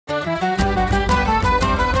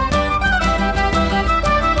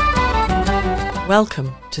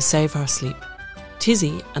Welcome to Save Our Sleep.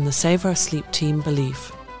 Tizzie and the Save Our Sleep team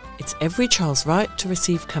believe it's every child's right to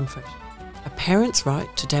receive comfort, a parent's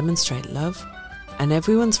right to demonstrate love, and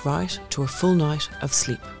everyone's right to a full night of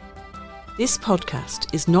sleep. This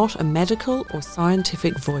podcast is not a medical or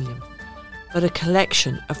scientific volume, but a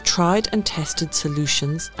collection of tried and tested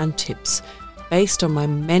solutions and tips based on my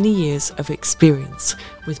many years of experience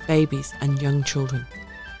with babies and young children.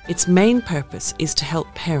 Its main purpose is to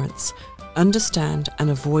help parents understand and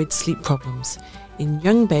avoid sleep problems in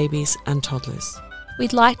young babies and toddlers.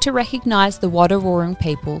 We'd like to recognise the Wadawurrung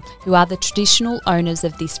people who are the traditional owners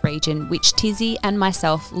of this region, which Tizzie and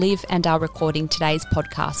myself live and are recording today's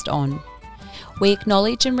podcast on. We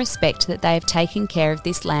acknowledge and respect that they have taken care of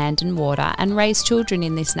this land and water and raised children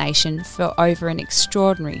in this nation for over an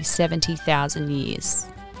extraordinary 70,000 years.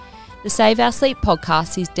 The Save Our Sleep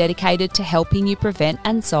podcast is dedicated to helping you prevent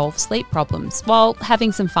and solve sleep problems while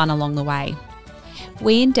having some fun along the way.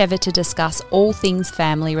 We endeavour to discuss all things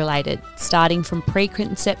family related, starting from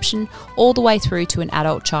pre-conception all the way through to an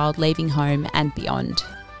adult child leaving home and beyond.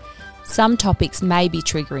 Some topics may be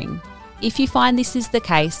triggering. If you find this is the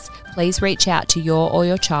case, please reach out to your or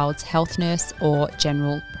your child's health nurse or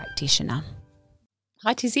general practitioner.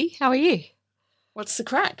 Hi Tizzie, how are you? What's the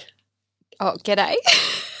crack? Oh, g'day.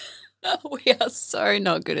 We are so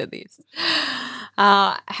not good at this.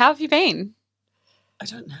 How have you been? I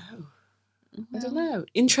don't know.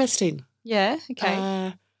 Interesting. Yeah,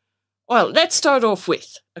 okay. Well, let's start off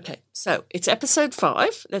with, so it's episode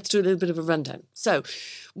 5. Let's do a little bit of a rundown. So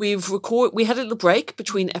we had a little break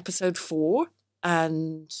between episode 4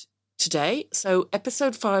 and today. So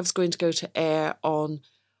episode 5 is going to go to air on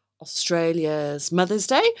Australia's Mother's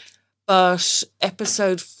Day. But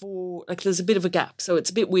episode 4, there's a bit of a gap. So it's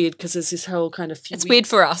a bit weird because there's this whole kind of few It's weird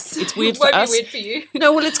for us. It's weird for us. It won't be weird for you.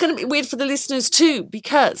 No, well, it's going to be weird for the listeners too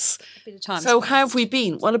because... A bit of time. So how have we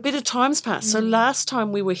been? Well, a bit of time's passed. So last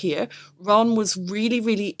time we were here, Ron was really,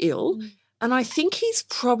 really ill. And I think he's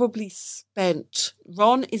probably spent...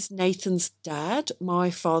 Ron is Nathan's dad, my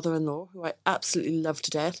father-in-law, who I absolutely love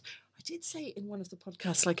to death. I did say in one of the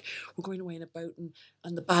podcasts, we're going away in a boat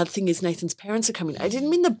and the bad thing is Nathan's parents are coming. I didn't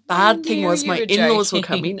mean the bad thing was my in-laws were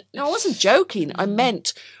coming. No, I wasn't joking. I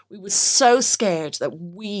meant we were so scared that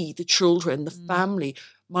we, the children, the family,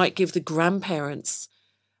 might give the grandparents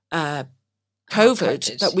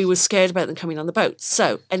COVID, that we were scared about them coming on the boat.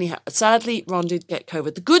 So anyhow, sadly, Ron did get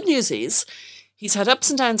COVID. The good news is he's had ups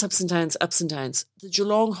and downs. The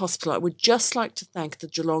Geelong Hospital, I would just like to thank the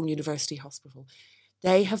Geelong University Hospital.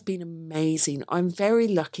 They have been amazing. I'm very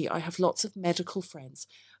lucky. I have lots of medical friends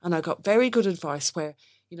and I got very good advice where,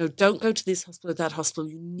 don't go to this hospital or that hospital.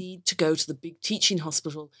 You need to go to the big teaching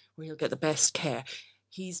hospital where he'll get the best care.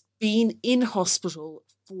 He's been in hospital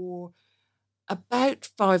for about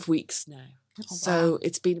 5 weeks now. Oh, wow. So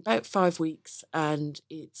it's been about 5 weeks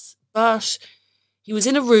but he was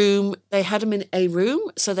in a room. They had him in a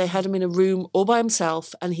room. So they had him in a room all by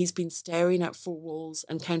himself and he's been staring at 4 walls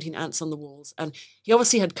and counting ants on the walls. And he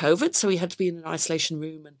obviously had COVID, so he had to be in an isolation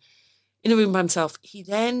room and in a room by himself. He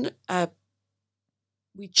then,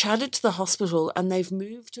 we chatted to the hospital and they've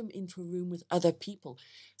moved him into a room with other people.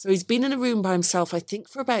 So he's been in a room by himself, I think,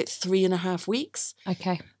 for about 3.5 weeks.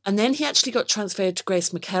 Okay. And then he actually got transferred to Grace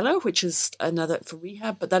McKellar, which is another for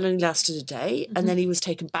rehab, but that only lasted a day. And then he was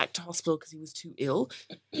taken back to hospital because he was too ill.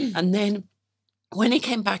 And then when he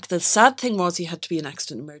came back, the sad thing was he had to be in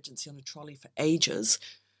accident emergency on a trolley for ages.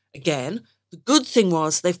 Again, the good thing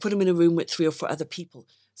was they've put him in a room with 3 or 4 other people.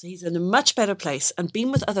 So he's in a much better place and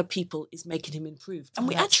being with other people is making him improve. And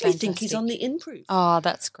we actually think he's on the improve. Oh,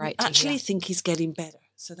 that's great to hear. Actually think he's getting better.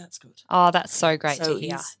 So that's good. Oh, that's so great to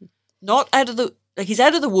hear. He's not out of he's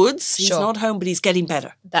out of the woods. He's not home, but he's getting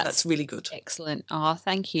better. That's really good. Excellent. Oh,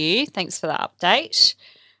 thank you. Thanks for the update.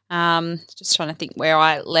 Just trying to think where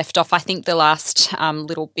I left off. I think the last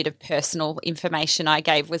little bit of personal information I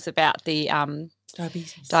gave was about the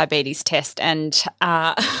diabetes test, and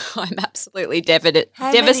I'm absolutely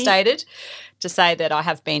devastated to say that I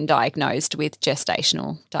have been diagnosed with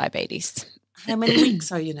gestational diabetes. How many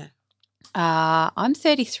weeks are you now? I'm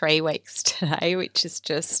 33 weeks today, which is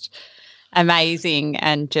just amazing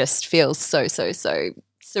and just feels so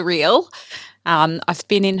surreal. I've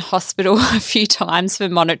been in hospital a few times for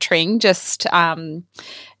monitoring, just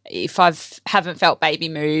if haven't felt baby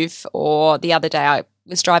move, or the other day I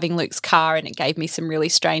was driving Luke's car and it gave me some really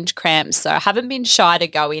strange cramps. So I haven't been shy to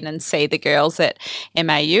go in and see the girls at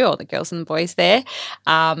MAU, or the girls and the boys there.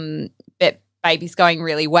 But baby's going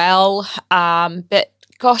really well. But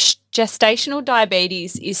gosh, gestational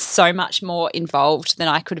diabetes is so much more involved than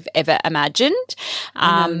I could have ever imagined.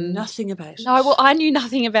 I know nothing about it. No, well, I knew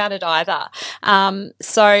nothing about it either.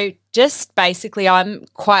 So just basically I'm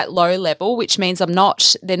quite low level, which means they're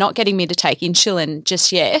not getting me to take insulin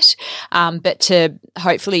just yet, but to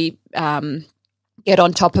hopefully get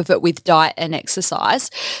on top of it with diet and exercise.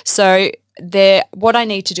 So what I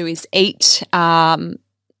need to do is eat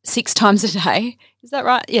 6 times a day. Is that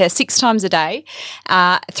right? Yeah, 6 times a day.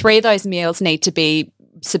 3 of those meals need to be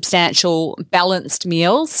substantial, balanced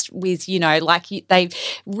meals with, they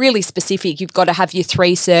really specific. You've got to have your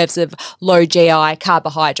 3 serves of low GI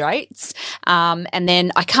carbohydrates. And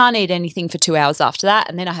then I can't eat anything for 2 hours after that.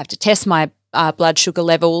 And then I have to test my blood sugar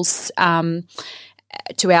levels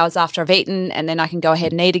 2 hours after I've eaten, and then I can go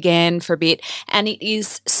ahead and eat again for a bit. And it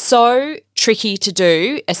is so tricky to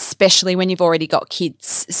do, especially when you've already got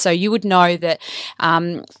kids. So you would know that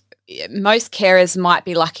most carers might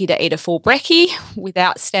be lucky to eat a full brekkie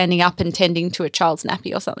without standing up and tending to a child's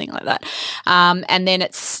nappy or something like that. And then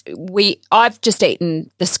I've just eaten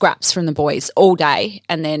the scraps from the boys all day,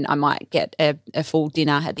 and then I might get a full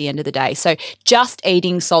dinner at the end of the day. So just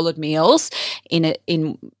eating solid meals in a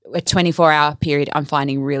 24-hour period I'm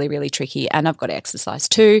finding really, really tricky. And I've got to exercise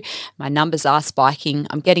too. My numbers are spiking.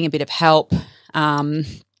 I'm getting a bit of help. And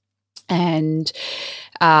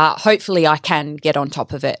hopefully I can get on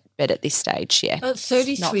top of it. But at this stage,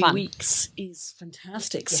 33 weeks is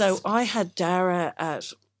fantastic. Yes. So I had Dara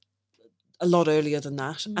at a lot earlier than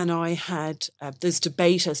that. And I had, there's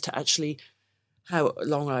debate as to actually how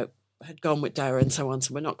long I had gone with Dara and so on.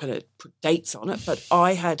 So we're not going to put dates on it. But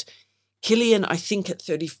I had Killian, I think, at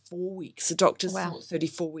 34 weeks. The doctors thought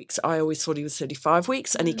 34 weeks. I always thought he was 35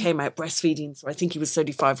 weeks, and he came out breastfeeding, so I think he was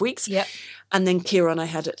 35 weeks. Yep. And then Kieran I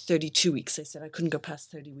had at 32 weeks. They said I couldn't go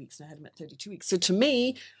past 30 weeks, and I had him at 32 weeks. So to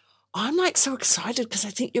me, I'm like so excited because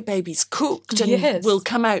I think your baby's cooked and will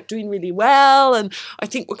come out doing really well, and I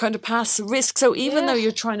think we're kind of past the risk. So even though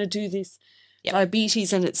you're trying to do this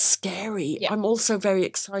diabetes and it's scary, I'm also very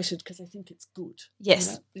excited because I think it's good.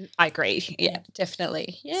 Yes, I agree. Yeah,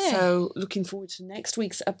 definitely. Yeah. So looking forward to next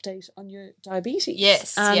week's update on your diabetes.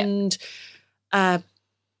 Yes. And and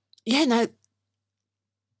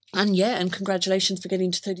congratulations for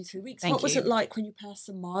getting to 33 weeks. What was it like when you passed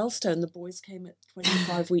the milestone? The boys came at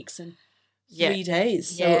 25 weeks and 3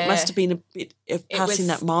 days. So it must have been a bit of passing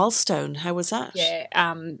that milestone. How was that? Yeah.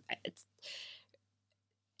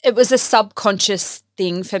 It was a subconscious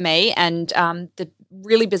thing for me, and the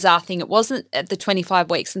really bizarre thing, it wasn't at the 25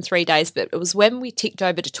 weeks and 3 days, but it was when we ticked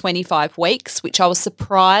over to 25 weeks, which I was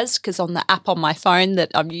surprised because on the app on my phone that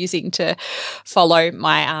I'm using to follow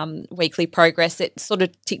my weekly progress, it sort of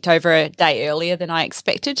ticked over a day earlier than I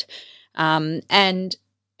expected. And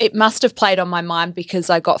it must have played on my mind because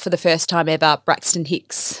I got for the first time ever Braxton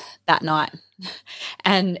Hicks that night.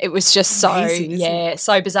 And it was just so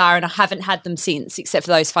bizarre, and I haven't had them since, except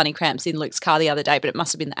for those funny cramps in Luke's car the other day, but it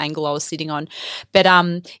must have been the angle I was sitting on. But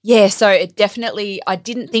so it definitely, I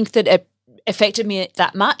didn't think that it affected me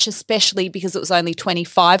that much, especially because it was only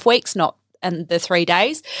 25 weeks, not and the 3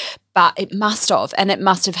 days, but it must have, and it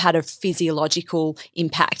must have had a physiological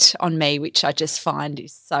impact on me, which I just find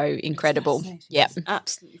is so incredible. Yeah,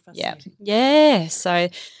 absolutely fascinating. Yeah. So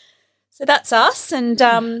that's us, and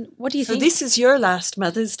what do you think? So this is your last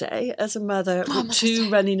Mother's Day as a mother with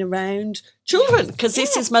 2 running around children, because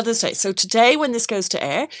this is Mother's Day. So today, when this goes to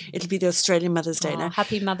air, it'll be the Australian Mother's Day now.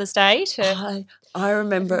 Happy Mother's Day. I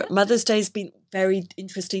remember Mother's Day's been very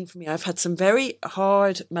interesting for me. I've had some very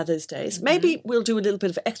hard Mother's Days. Maybe we'll do a little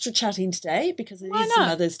bit of extra chatting today because it is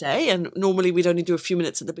Mother's Day, and normally we'd only do a few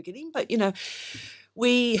minutes at the beginning, but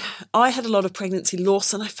I had a lot of pregnancy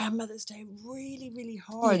loss, and I found Mother's Day really, really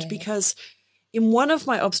hard because in one of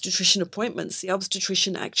my obstetrician appointments, the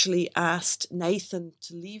obstetrician actually asked Nathan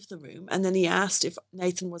to leave the room, and then he asked if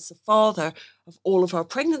Nathan was the father of all of our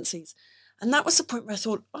pregnancies. And that was the point where I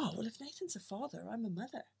thought, oh, well, if Nathan's a father, I'm a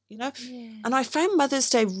mother, Yeah. And I found Mother's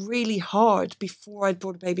Day really hard before I'd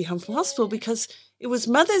brought a baby home from hospital because it was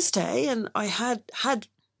Mother's Day and I had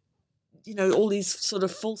all these sort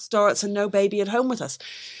of full starts and no baby at home with us.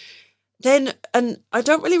 Then, and I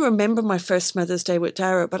don't really remember my first Mother's Day with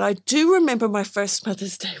Dara, but I do remember my first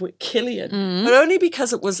Mother's Day with Killian, but only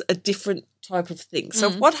because it was a different type of thing.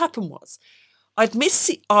 So what happened was I'd missed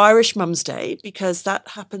the Irish Mum's Day because that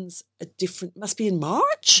happens must be in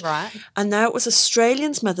March. Right. And now it was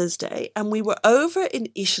Australian's Mother's Day. And we were over in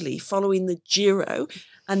Italy following the Giro,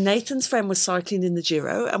 and Nathan's friend was cycling in the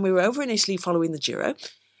Giro, and we were over in Italy following the Giro.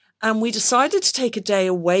 And we decided to take a day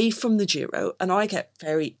away from the Giro. And I get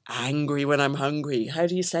very angry when I'm hungry. How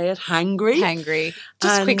do you say it? Hangry? Hangry.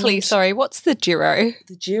 Just quickly, sorry, what's the Giro?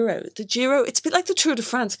 The Giro, it's a bit like the Tour de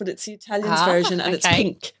France, but it's the Italians version and it's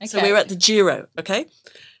pink. Okay. So we were at the Giro, okay?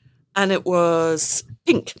 And it was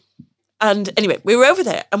pink. And anyway, we were over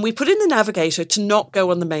there and we put in the navigator to not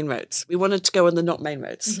go on the main roads. We wanted to go on the not main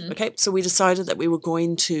roads, okay? So we decided that we were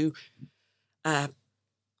going to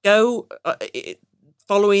go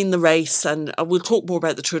following the race, and we'll talk more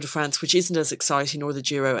about the Tour de France, which isn't as exciting, or the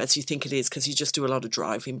Giro as you think it is, because you just do a lot of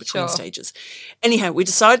driving between stages. Anyhow, we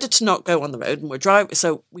decided to not go on the road, and we're driving.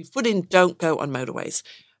 So we put in don't go on motorways,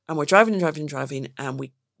 and we're driving and driving and driving, and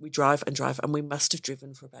we drive and drive, and we must have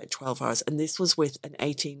driven for about 12 hours. And this was with an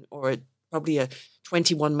 18 or probably a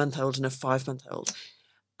 21-month-old and a 5-month-old.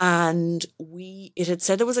 And it had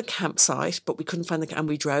said there was a campsite, but we couldn't find and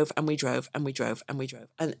we drove and we drove and we drove and we drove.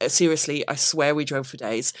 And seriously, I swear we drove for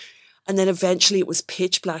days. And then eventually it was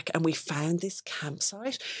pitch black and we found this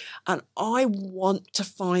campsite. And I want to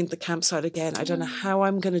find the campsite again. I don't know how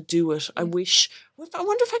I'm going to do it. I wonder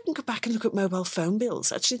if I can go back and look at mobile phone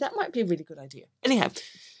bills. Actually, that might be a really good idea. Anyhow,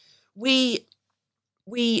 we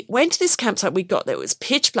went to this campsite. We got there. It was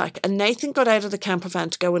pitch black. And Nathan got out of the camper van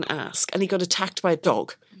to go and ask. And he got attacked by a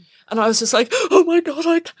dog. And I was just like, oh my God,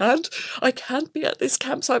 I can't be at this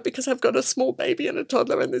campsite because I've got a small baby and a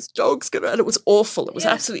toddler and this dog's going to, and it was awful. It was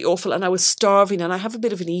absolutely awful. And I was starving and I have a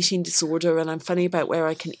bit of an eating disorder and I'm funny about where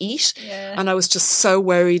I can eat. Yeah. And I was just so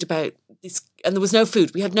worried about this. And there was no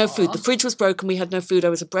food. We had no food. The fridge was broken. We had no food. I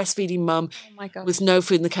was a breastfeeding mum. Oh my God. There was no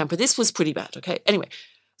food in the camper. This was pretty bad. Okay. Anyway,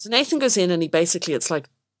 so Nathan goes in and it's like,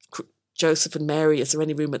 Joseph and Mary, is there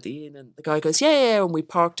any room at the inn? And the guy goes, yeah. And we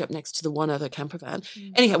parked up next to the one other camper van.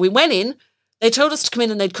 Anyhow, we went in. They told us to come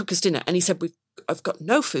in and they'd cook us dinner. And he said, I've got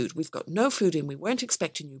no food. We've got no food in. We weren't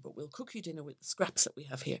expecting you, but we'll cook you dinner with the scraps that we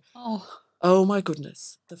have here. Oh my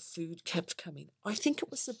goodness. The food kept coming. I think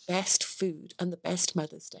it was the best food and the best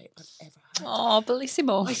Mother's Day I've ever had. Oh,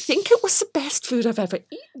 bellissimo. I think it was the best food I've ever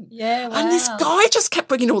eaten. Yeah, wow. And this guy just kept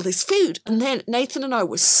bringing all this food. And then Nathan and I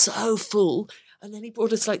were so full. And then he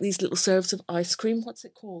brought us like these little serves of ice cream. What's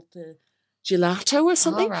it called? The gelato or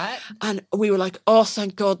something? Right. And we were like, oh,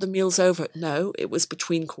 thank God the meal's over. No, it was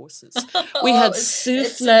between courses. We had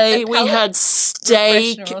souffle, we had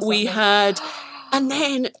steak, we had... And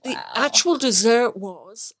then the actual dessert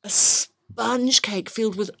was a sponge cake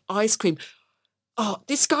filled with ice cream. Oh,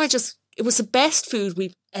 this guy it was the best food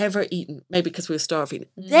we've ever eaten, maybe because we were starving.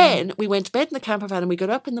 Then we went to bed in the camper van and we got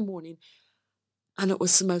up in the morning. And it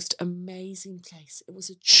was the most amazing place. It was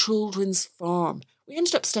a children's farm. We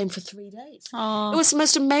ended up staying for 3 days. It was the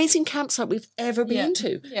most amazing campsite we've ever been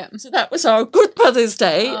to. Yeah. So that was our good Mother's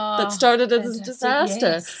Day that started as a disaster.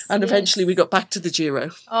 Yes, and eventually we got back to the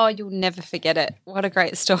Giro. Oh, you'll never forget it. What a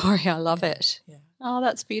great story. I love it. Yeah. Oh,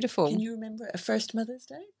 that's beautiful. Can you remember a first Mother's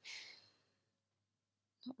Day?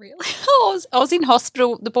 Not really. I was in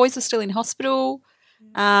hospital. The boys are still in hospital.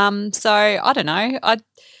 So I don't know.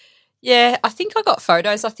 Yeah, I think I got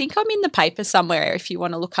photos. I think I'm in the paper somewhere if you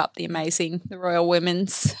want to look up the Royal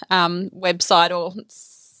Women's website or,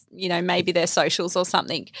 maybe their socials or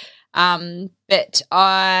something. But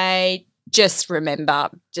I just remember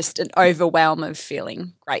just an overwhelm of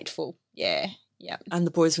feeling grateful. Yeah. And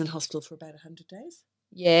the boys were in hospital for about 100 days?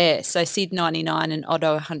 Yeah, so Sid 99 and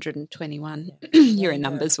Otto 121. You're a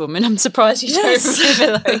numbers woman. I'm surprised you don't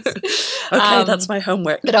remember those. Okay, that's my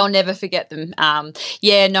homework. But I'll never forget them.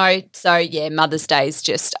 Mother's Day is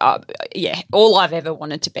just, all I've ever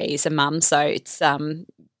wanted to be is a mum. So it's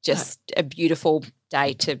just a beautiful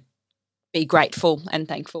day to be grateful and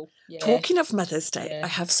thankful. Yeah. Talking of Mother's Day, I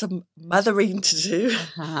have some mothering to do.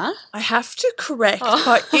 I have to correct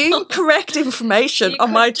my incorrect information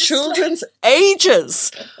on my children's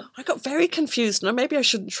ages. I got very confused. Now, maybe I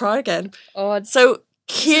shouldn't try again. So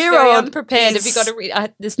Kieran, very unprepared. Have you got to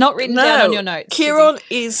read? It's not written down on your notes. Kieran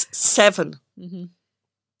is 7.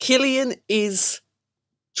 Killian is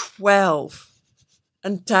 12.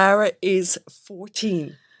 And Dara is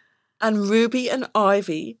 14. And Ruby and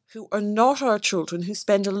Ivy, who are not our children, who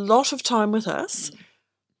spend a lot of time with us,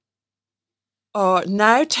 are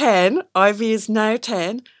now 10. Ivy is now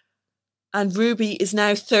 10. And Ruby is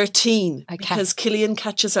now 13. Okay. Because Killian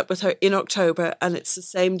catches up with her in October and it's the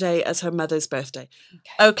same day as her mother's birthday.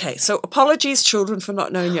 Okay, so apologies, children, for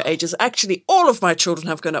not knowing your ages. Actually, all of my children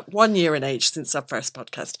have gone up 1 year in age since our first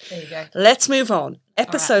podcast. There you go. Let's move on.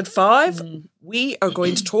 Episode 5, we are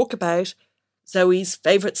going to talk about Zoe's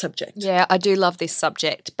favourite subject. Yeah, I do love this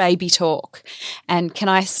subject, baby talk. And can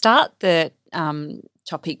I start the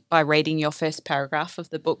topic by reading your first paragraph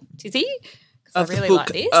of the book, Tizzie? because I Of the really book,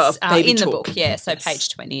 like this. Baby in the Talk. book, yeah, so Yes. page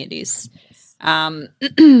 20 it is.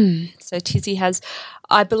 So Tizzie has,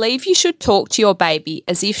 I believe you should talk to your baby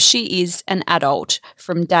as if she is an adult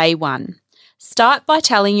from day one. Start by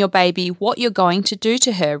telling your baby what you're going to do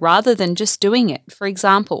to her rather than just doing it. For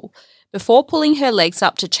example, before pulling her legs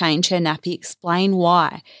up to change her nappy, explain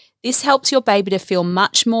why. This helps your baby to feel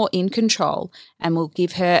much more in control and will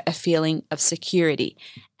give her a feeling of security.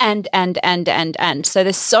 And. So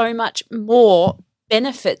there's so much more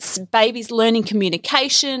benefits. Babies learning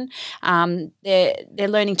communication. They're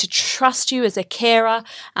learning to trust you as a carer.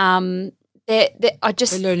 They're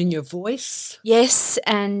learning your voice. Yes,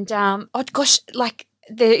 and there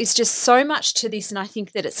is just so much to this, and I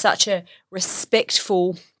think that it's such a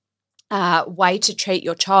respectful way to treat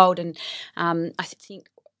your child, and I think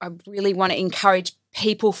I really want to encourage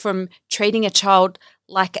people from treating a child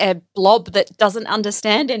like a blob that doesn't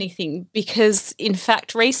understand anything, because in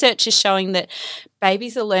fact research is showing that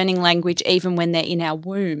babies are learning language even when they're in our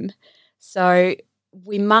womb. So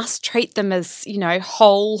we must treat them as,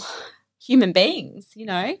 whole human beings,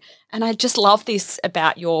 and I just love this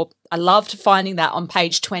about I loved finding that on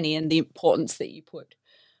page 20 and the importance that you put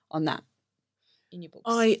on that in your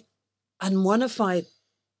books. And one of my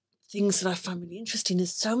things that I find really interesting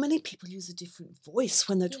is so many people use a different voice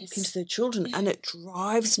when they're talking to their children, and it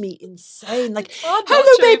drives me insane. Like,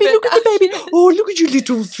 hello, baby, look at the baby. Yes. Oh, look at your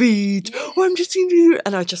little feet. Oh, I'm just seeing you.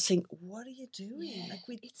 And I just think, what are you doing? Yeah.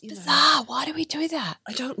 Like, It's bizarre. Why do we do that?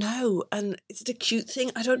 I don't know. And is it a cute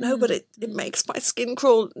thing? I don't know, but it makes my skin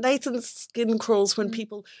crawl. Nathan's skin crawls when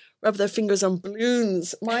people rub their fingers on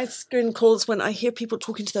balloons. My skin crawls when I hear people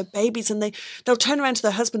talking to their babies, and they'll turn around to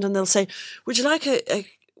their husband and they'll say, would you like a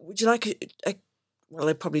well,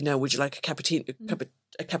 they probably know, would you like a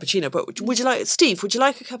cappuccino, but would you like, Steve, would you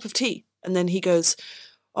like a cup of tea? And then he goes,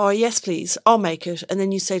 oh, yes, please, I'll make it. And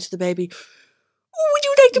then you say to the baby, oh, would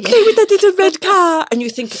you like to play with that little red car? And you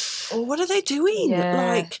think, oh, what are they doing?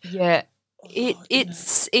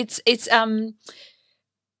 It's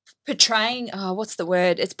portraying, what's the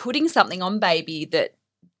word? It's putting something on baby that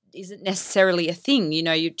isn't necessarily a thing.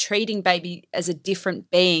 You're treating baby as a different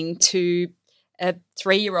being to a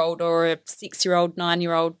 3-year-old or a 6-year-old,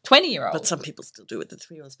 9-year-old, 20-year-old. But some people still do it with the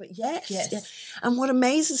 3-year-olds. But yes. And what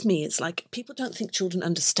amazes me is, like, people don't think children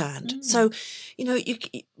understand. So,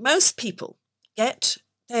 most people get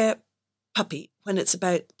their puppy when it's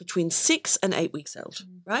about between 6 and 8 weeks old,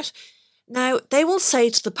 right? Now, they will say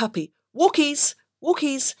to the puppy, walkies,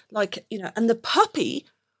 like, and the puppy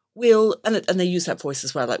will, and they use that voice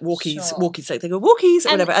as well, like walkies, walkies, like they go walkies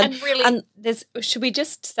or whatever. And really, should we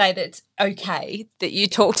just say that it's okay that you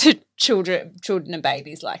talk to children and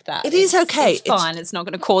babies like that? It is okay. It's fine. It's not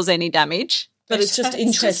going to cause any damage. But it's just interesting.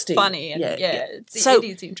 It's just funny. And it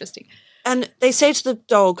is interesting. And they say to the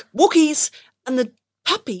dog, walkies, and the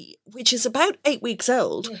puppy, which is about 8 weeks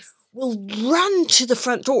old, will run to the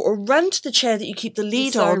front door or run to the chair that you keep the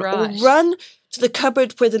lead on, or run to the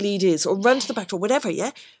cupboard where the lead is, or run to the back door, whatever,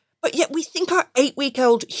 But yet we think our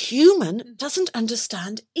 8-week-old human doesn't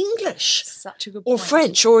understand English. Such a good point. Or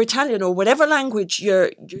French or Italian or whatever language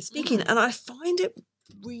you're speaking. And I find it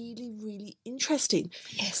really, really interesting.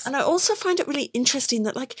 Yes. And I also find it really interesting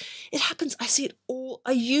that, like, it happens, I see it all.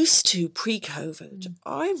 I used to pre-COVID.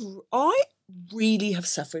 I really have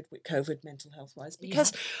suffered with COVID mental health-wise,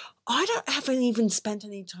 because I haven't even spent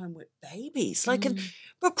any time with babies. Like,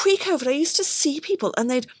 but pre-COVID, I used to see people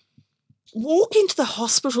and they'd walk into the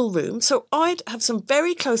hospital room. So I'd have some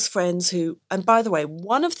very close friends who, and by the way,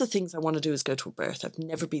 one of the things I want to do is go to a birth. I've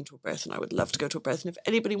never been to a birth, and I would love to go to a birth. And if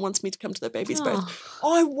anybody wants me to come to their baby's birth,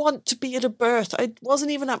 I want to be at a birth. I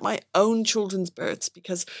wasn't even at my own children's births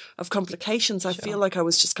because of complications. I feel like I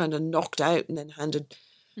was just kind of knocked out and then handed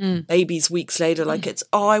babies weeks later. Like,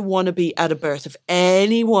 I want to be at a birth. If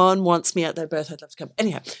anyone wants me at their birth, I'd love to come.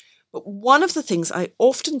 Anyhow. But one of the things, I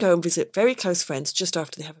often go and visit very close friends just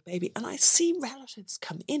after they have a baby, and I see relatives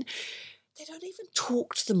come in. They don't even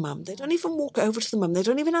talk to the mum. They don't even walk over to the mum. They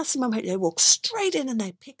don't even ask the mum how. They walk straight in and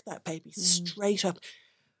they pick that baby straight up.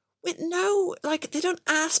 With no, like, they don't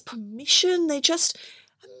ask permission. They just,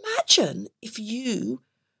 imagine if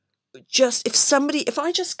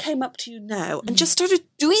I just came up to you now and just started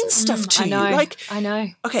doing stuff to you. Like, I know.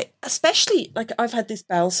 Okay, especially, like, I've had this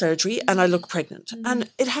bowel surgery and I look pregnant. And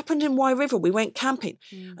it happened in Wye River. We went camping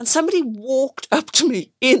and somebody walked up to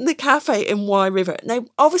me in the cafe in Wye River. Now,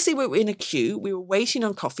 obviously, we were in a queue. We were waiting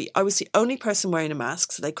on coffee. I was the only person wearing a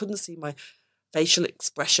mask, so they couldn't see my facial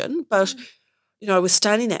expression. But, I was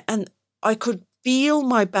standing there and I could feel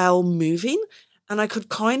my bowel moving. and I could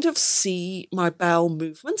kind of see my bowel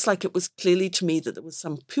movements, like it was clearly to me that there was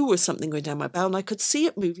some poo or something going down my bowel, and I could see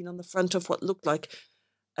it moving on the front of what looked like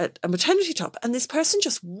a maternity top. And this person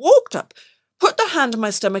just walked up, put their hand on my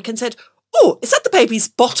stomach and said, "Oh, is that the baby's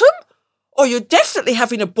bottom? Or you're definitely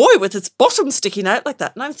having a boy with its bottom sticking out like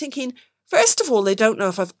that." And I'm thinking, first of all, they don't know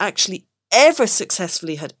if I've actually ever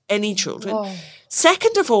successfully had any children. Whoa.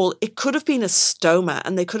 Second of all, it could have been a stoma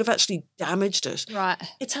and they could have actually damaged it. Right.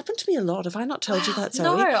 It's happened to me a lot. Have I not told you that,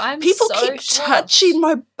 No, Zoe? I'm People so keep shocked. touching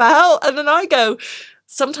my bowel, and then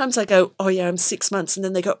sometimes I go, "Oh yeah, I'm 6 months," and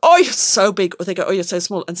then they go, "Oh, you're so big," or they go, "Oh, you're so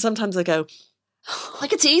small," and sometimes I go,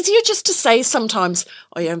 like, it's easier just to say sometimes,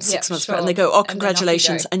 "Oh yeah, I'm 6 months," sure. and they go, "Oh, And then off you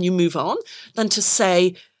congratulations," go. and you move on, than to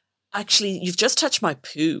say, "Actually, you've just touched my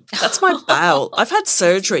poo. That's my bowel. I've had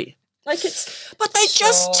surgery." Like but they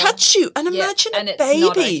just Sure. touch you, and Yeah, imagine and a it's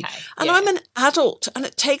not baby. okay. And Yeah. I'm an adult, and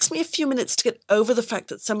it takes me a few minutes to get over the fact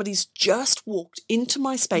that somebody's just walked into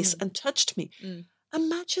my space and touched me.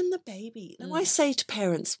 Imagine the baby. Now, I say to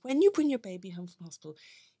parents, when you bring your baby home from hospital,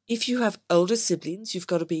 if you have older siblings, you've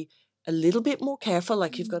got to be a little bit more careful.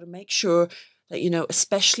 Like, you've got to make sure that,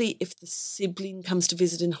 especially if the sibling comes to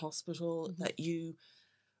visit in hospital, that you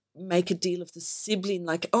make a deal of the sibling.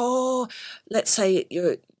 Like, let's say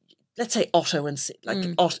Otto and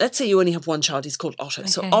Otto, let's say you only have one child, he's called Otto.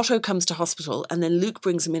 So Okay. Otto comes to hospital and then Luke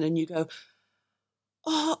brings him in and you go,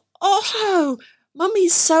 "Oh, Otto,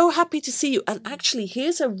 Mummy's so happy to see you." And actually,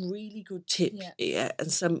 here's a really good tip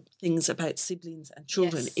and some things about siblings and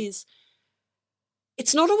children is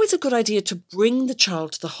it's not always a good idea to bring the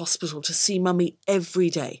child to the hospital to see Mummy every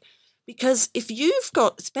day. Because if you've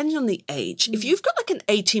got, depending on the age, if you've got like an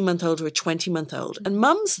 18-month-old or a 20-month-old and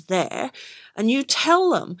Mum's there and you tell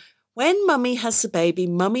them, when Mummy has the baby,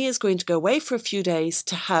 Mummy is going to go away for a few days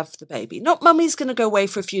to have the baby. Not Mummy's going to go away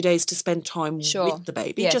for a few days to spend time with the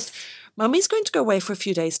baby. Yes. Just Mummy's going to go away for a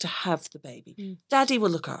few days to have the baby. Daddy will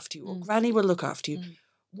look after you or Granny will look after you.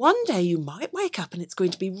 One day you might wake up and it's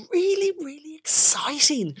going to be really, really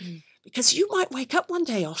exciting. Because you might wake up one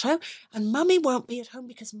day, Otto, and Mummy won't be at home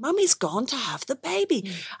because Mummy's gone to have the baby.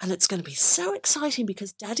 And it's going to be so exciting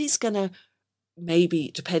because Daddy's going to, maybe,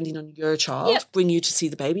 depending on your child, bring you to see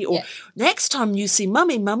the baby. Or next time you see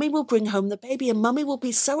Mummy, Mummy will bring home the baby and Mummy will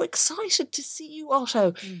be so excited to see you,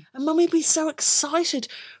 Otto. And Mummy will be so excited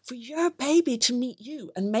for your baby to meet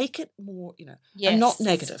you, and make it more, and not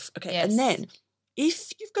negative. Okay. Yes. And then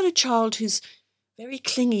if you've got a child who's very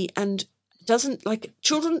clingy and doesn't, like,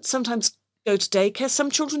 children sometimes go to daycare, some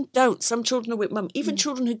children don't, some children are with mum, even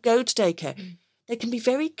children who go to daycare, they can be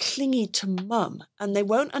very clingy to mum and they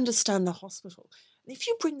won't understand the hospital. And if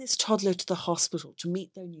you bring this toddler to the hospital to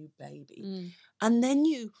meet their new baby and then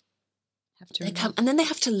they come and then they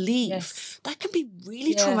have to leave, that can be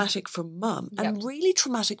really traumatic for mum and really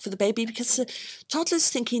traumatic for the baby, because the toddler's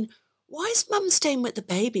thinking, why is mum staying with the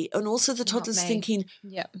baby? And also the toddler's thinking,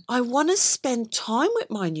 I want to spend time with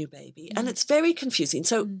my new baby. And it's very confusing.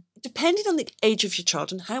 So depending on the age of your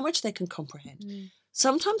child and how much they can comprehend,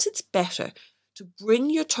 sometimes it's better to bring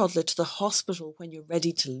your toddler to the hospital when you're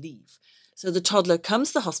ready to leave. So the toddler comes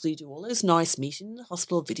to the hospital, you do all those nice meeting in the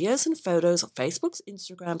hospital videos and photos on Facebooks,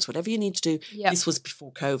 Instagrams, whatever you need to do. This was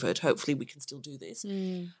before COVID. Hopefully we can still do this.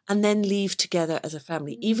 And then leave together as a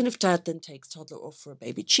family. Even if Dad then takes toddler off for a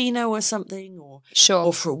baby chino or something, or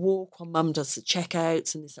for a walk while Mum does the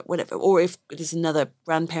checkouts and this, whatever. Or if there's another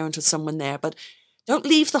grandparent or someone there. But don't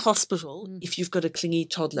leave the hospital if you've got a clingy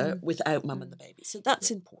toddler without Mum and the baby. So that's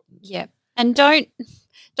important. Yeah. And don't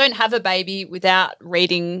have a baby without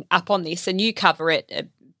reading up on this, and you cover it a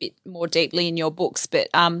bit more deeply in your books, but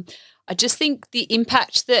I just think the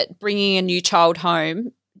impact that bringing a new child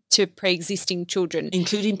home to pre-existing children.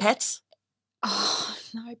 Including pets? Oh,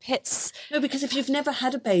 no, pets. No, because if you've never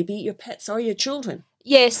had a baby, your pets are your children.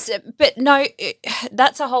 Yes, but no,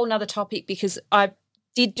 that's a whole nother topic, because I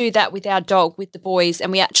did do that with our dog, with the boys,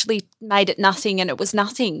 and we actually made it nothing, and it was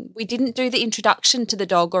nothing. We didn't do the introduction to the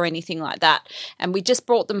dog or anything like that, and we just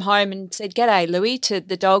brought them home and said, "G'day, Louie," to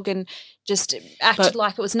the dog, and just acted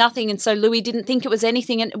like it was nothing, and so Louie didn't think it was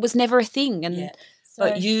anything, and it was never a thing. And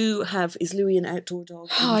but is Louie an outdoor dog?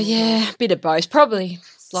 Oh, yeah, a bit of both, probably.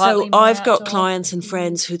 Slightly So more I've got outdoor. clients and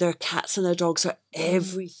friends who their cats and their dogs are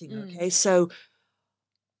everything, okay? So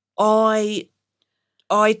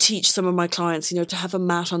I teach some of my clients, to have a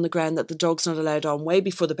mat on the ground that the dog's not allowed on way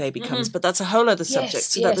before the baby comes. But that's a whole other subject,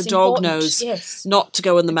 so that the dog knows not to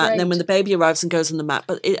go on the mat. And then when the baby arrives and goes on the mat,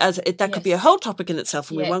 but that could be a whole topic in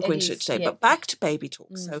itself, and we won't go into it today. Yeah. But back to baby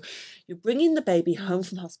talk. So you're bringing the baby home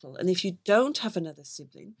from hospital, and if you don't have another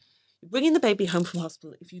sibling, you're bringing the baby home from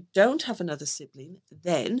hospital. If you don't have another sibling,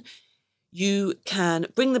 then You can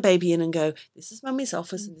bring the baby in and go, this is mummy's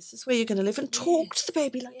office and this is where you're going to live, and talk to the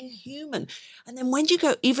baby like a human. And then when you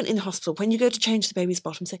go, even in hospital, when you go to change the baby's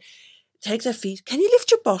bottom, say, take their feet. Can you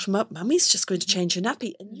lift your bottom up? Mummy's just going to change your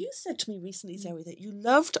nappy. And you said to me recently, Zoe, that you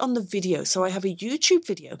loved on the video. So I have a YouTube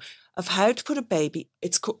video of how to put a baby.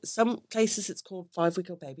 It's some places it's called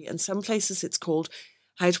 5-week-old baby, and some places it's called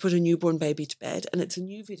how to put a newborn baby to bed. And it's a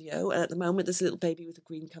new video. And at the moment, there's a little baby with a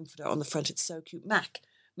green comforter on the front. It's so cute. Mac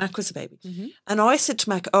was a baby. Mm-hmm. And I said to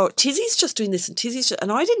Mac, oh, Tizzie's just doing this and Tizzie's just,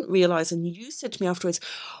 and I didn't realise, and you said to me afterwards,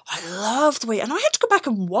 I love the way, and I had to go back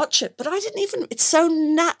and watch it, but I didn't even, it's so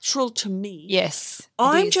natural to me. Yes.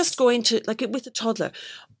 I'm just going to, like with a toddler,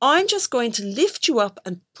 I'm just going to lift you up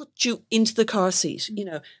and put you into the car seat. You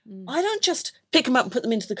know, I don't just pick them up and put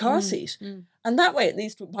them into the car seat. And that way, at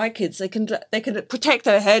least with my kids, they can protect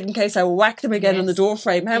their head in case I whack them again on the door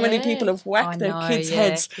frame. How many people have whacked their kids'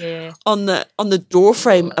 heads on the door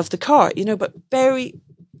frame of the car? You know, but very,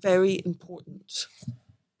 very important.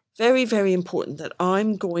 Very, very important that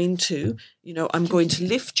I'm going to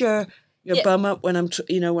lift your bum up when I'm,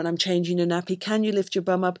 when I'm changing a nappy. Can you lift your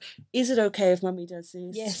bum up? Is it okay if mummy does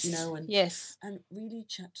this? Yes. And really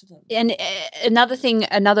chat to them. And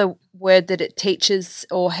another word that it teaches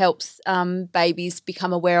or helps babies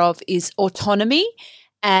become aware of is autonomy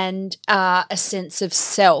and a sense of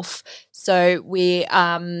self. So we're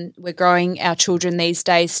growing our children these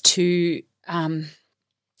days to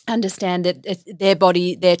understand that it's their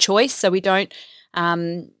body, their choice. So we don't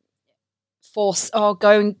force, go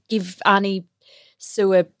and give Auntie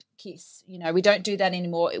Sue a kiss. You know, we don't do that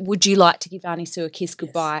anymore. Would you like to give Auntie Sue a kiss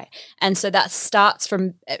goodbye? Yes. And so that starts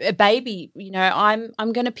from a baby. You know,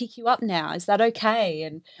 I'm going to pick you up now. Is that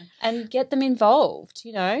okay? And get them involved.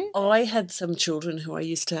 You know, I had some children who I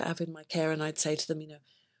used to have in my care, and I'd say to them, you know,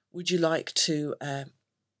 would you like to?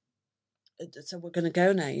 So we're going to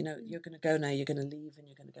go now. You know, you're going to go now. You're going to leave, and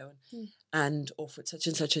you're going to go and offer it such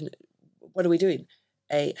and such. And what are we doing?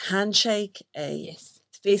 A handshake, a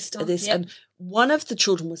fist, this. Yep. And one of the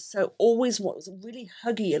children was really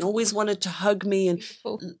huggy and always wanted to hug me and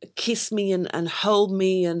kiss me and hold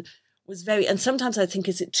me, and was very, and sometimes I think,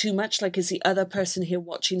 is it too much? Like, is the other person here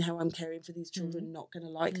watching how I'm caring for these children not going to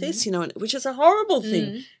like this? You know, which is a horrible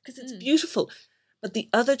thing because it's beautiful. But the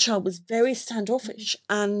other child was very standoffish,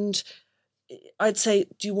 and I'd say,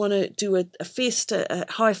 do you want to do a fist, a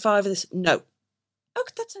high five, or this? No. Oh,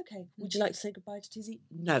 that's okay. Would you like to say goodbye to Tizzie?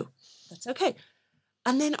 No, that's okay.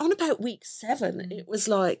 And then on about week 7, it was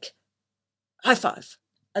like, high five.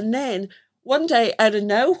 And then one day out of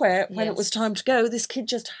nowhere, when it was time to go, this kid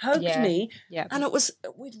just hugged me. Yeah. And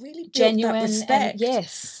we'd really built genuine that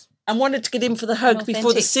respect. And wanted to get in for the hug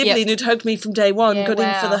before the sibling who'd hugged me from day one got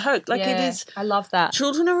in for the hug. Like it is. I love that.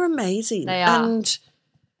 Children are amazing. They are. And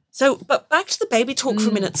so, but back to the baby talk for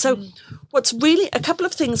a minute. So what's really a couple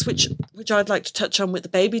of things which I'd like to touch on with the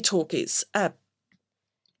baby talk is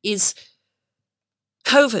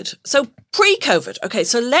COVID. So pre-COVID. Okay,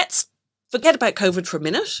 so let's forget about COVID for a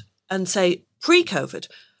minute and say pre-COVID.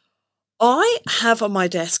 I have on my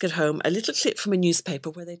desk at home a little clip from a newspaper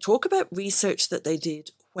where they talk about research that they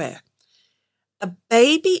did where a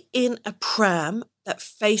baby in a pram that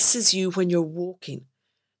faces you when you're walking.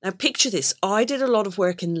 Now, picture this. I did a lot of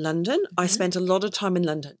work in London. I spent a lot of time in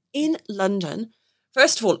London. In London,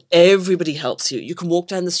 first of all, everybody helps you. You can walk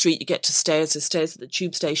down the street, you get to stairs. There's stairs at the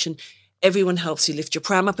tube station. Everyone helps you lift your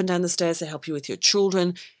pram up and down the stairs. They help you with your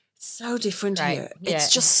children. It's so different here. Yeah.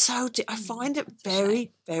 It's just so I find it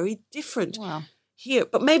very, very different here.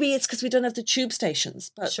 But maybe it's because we don't have the tube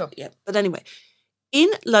stations. But sure. Yeah. But anyway, in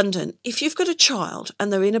London, if you've got a child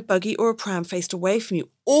and they're in a buggy or a pram faced away from you,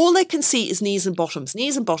 all they can see is knees and bottoms,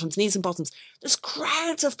 knees and bottoms, knees and bottoms. There's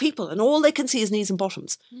crowds of people and all they can see is knees and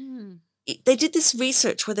bottoms. They did this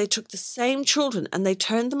research where they took the same children and they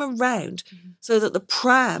turned them around so that the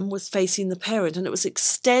pram was facing the parent and it was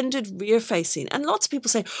extended rear facing. And lots of people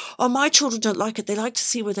say, oh, my children don't like it. They like to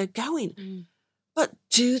see where they're going. But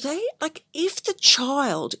do they? Like if the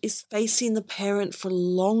child is facing the parent for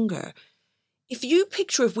longer, if you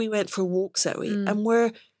picture if we went for a walk, Zoe, and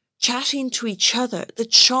we're chatting to each other, the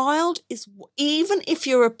child is, even if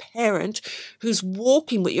you're a parent who's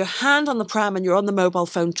walking with your hand on the pram and you're on the mobile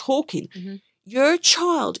phone talking, your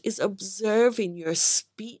child is observing your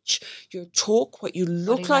speech, your talk, what you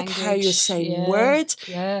look like, how you're saying words.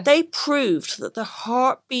 They proved that the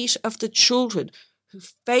heartbeat of the children who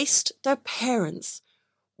faced their parents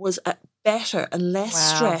was better and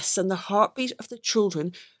less stress than the heartbeat of the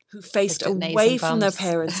children who faced away from their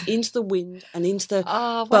parents into the wind and into the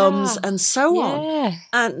bums and so on.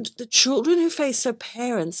 And the children who faced their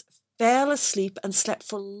parents fell asleep and slept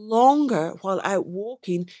for longer while out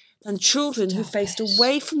walking than children who faced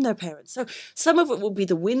away from their parents. So some of it will be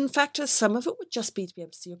the wind factor, some of it would just be to be able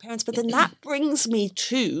to see your parents. But then that brings me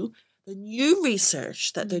to the new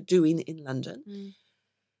research that they're doing in London.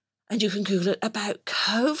 And you can Google it, about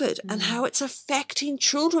COVID and how it's affecting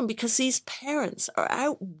children because these parents are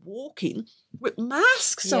out walking with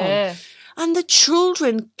masks on. And the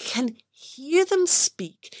children can hear them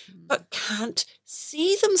speak but can't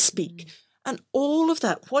see them speak. And all of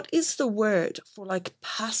that. What is the word for like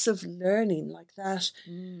passive learning like that?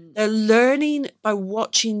 They're learning by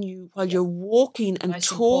watching you while you're walking and most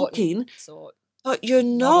talking, but you're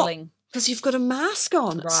not because you've got a mask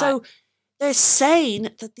on. Right. So they're saying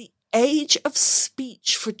that the age of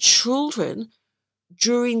speech for children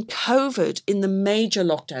during COVID in the major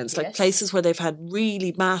lockdowns, like places where they've had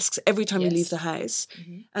really masks every time you leave the house,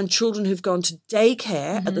 and children who've gone to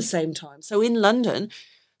daycare at the same time. So in London,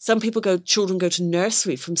 children go to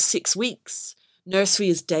nursery from 6 weeks. Nursery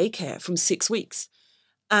is daycare from 6 weeks.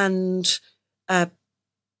 And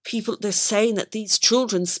they're saying that these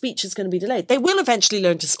children's speech is going to be delayed. They will eventually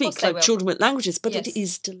learn to speak like children with languages, but it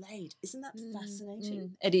is delayed. Isn't that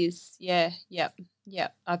fascinating? It is. Yeah.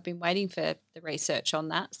 I've been waiting for the research on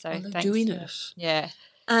that. So they're doing it. Yeah.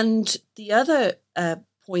 And the other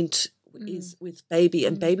point is with baby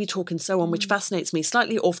and baby talk and so on, which fascinates me,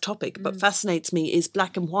 slightly off topic, but fascinates me, is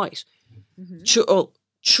black and white.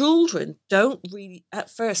 Children don't really, at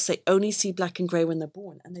first, they only see black and grey when they're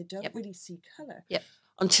born, and they don't really see colour.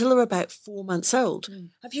 Until they're about 4 months old.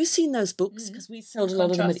 Have you seen those books? Because we sold a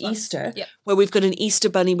lot of them at Easter, where we've got an Easter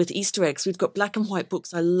bunny with Easter eggs. We've got black and white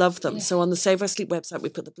books. I love them. So on the Save Our Sleep website, we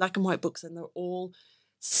put the black and white books, and they're all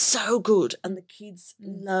so good. And the kids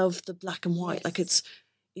love the black and white. Like it's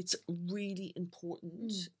really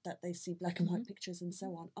important that they see black and white pictures and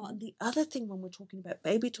so on. And the other thing when we're talking about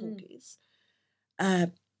baby talk is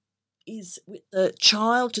with the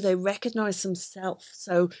child, do they recognise themselves?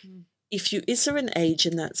 So is there an age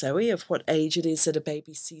in that, Zoe, of what age it is that a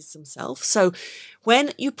baby sees themselves? So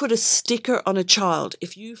when you put a sticker on a child,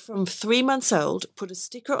 if you from 3 months old put a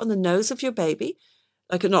sticker on the nose of your baby,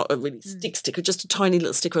 like not a really sticker, just a tiny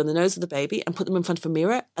little sticker on the nose of the baby, and put them in front of a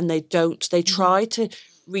mirror, and they try to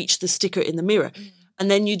reach the sticker in the mirror. And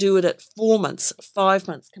then you do it at 4 months, 5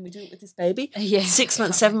 months. Can we do it with this baby? 6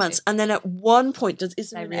 months, 7 months. And then at one point, is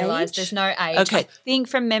there an age? There's no age. Okay. I think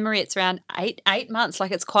from memory it's around eight months.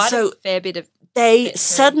 Like it's quite a fair bit of... They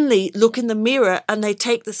suddenly look in the mirror and they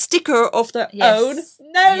take the sticker off their own nose.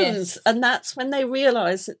 Yes. And that's when they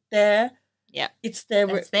realise that it's them.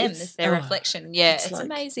 It's their reflection. Yeah, it's like,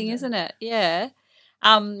 amazing, isn't it? Yeah.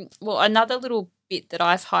 Well, another little bit that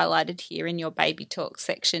I've highlighted here in your baby talk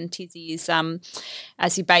section, Tizzie, is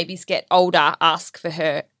as your babies get older, ask for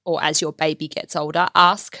her, or as your baby gets older,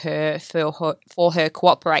 ask her for her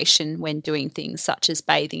cooperation when doing things such as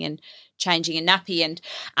bathing and changing a nappy. And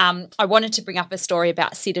I wanted to bring up a story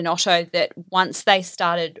about Sid and Otto, that once they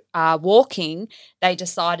started walking, they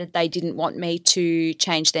decided they didn't want me to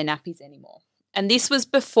change their nappies anymore. And this was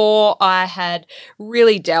before I had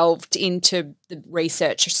really delved into the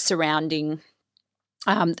research surrounding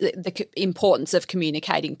the importance of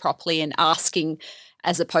communicating properly and asking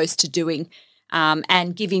as opposed to doing,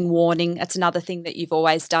 and giving warning. That's another thing that you've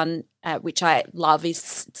always done, which I love,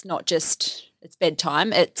 is it's not just it's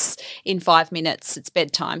bedtime, it's in 5 minutes, it's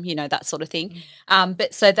bedtime, that sort of thing.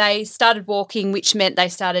 But so they started walking, which meant they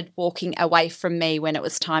started walking away from me when it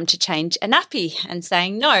was time to change a nappy, and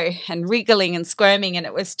saying no and wriggling and squirming, and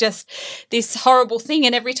it was just this horrible thing.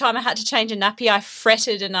 And every time I had to change a nappy, I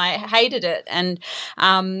fretted and I hated it. And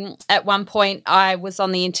at one point I was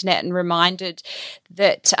on the internet and reminded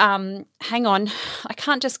that, hang on, I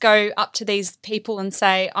can't just go up to these people and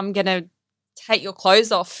say, I'm going to take your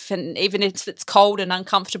clothes off, and even if it's cold and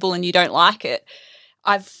uncomfortable and you don't like it,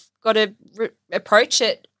 I've got to approach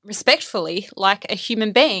it respectfully like a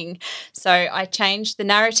human being. So I changed the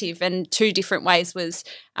narrative, and 2 different ways was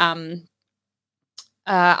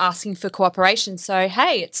asking for cooperation. So,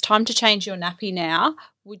 hey, it's time to change your nappy now.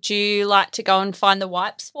 Would you like to go and find the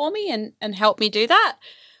wipes for me and help me do that?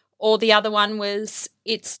 Or the other one was,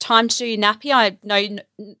 it's time to do your nappy. I know you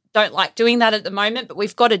don't like doing that at the moment, but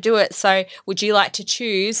we've got to do it. So would you like to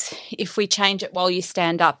choose if we change it while you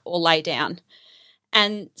stand up or lay down?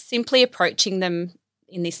 And simply approaching them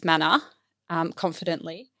in this manner,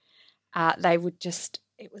 confidently, they would just,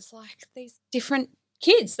 it was like these different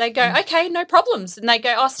kids. They go, okay, no problems. And they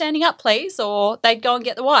go, oh, standing up, please. Or they'd go and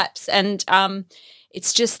get the wipes. And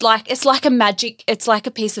it's just like, it's like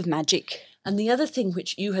a piece of magic. And the other thing,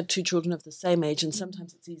 which you had 2 children of the same age, and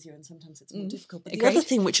sometimes it's easier and sometimes it's more difficult, but the other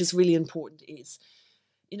thing which is really important is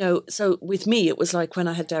so with me, it was like when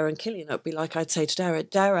I had Dara and Killian, it'd be like I'd say to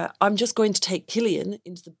Dara, I'm just going to take Killian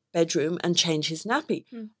into the bedroom and change his nappy.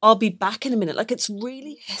 I'll be back in a minute. Like, it's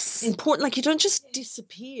really important. Like, you don't just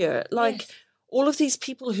disappear. Like, all of these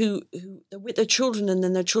people who are with their children, and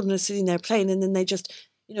then their children are sitting there playing, and then they just,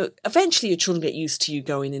 eventually your children get used to you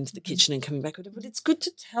going into the kitchen and coming back with it. But it's good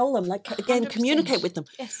to tell them, like, again, 100%. Communicate with them.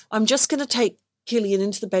 Yes. I'm just going to take Killian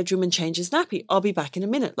into the bedroom and change his nappy. I'll be back in a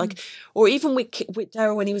minute. Like, or even with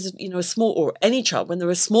Dara when he was, a small, or any child when they're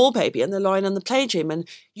a small baby and they're lying on the play gym and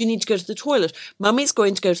you need to go to the toilet. Mummy's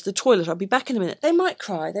going to go to the toilet. I'll be back in a minute. They might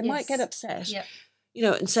cry. They might get upset. Yep.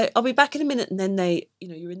 And say, I'll be back in a minute. And then they,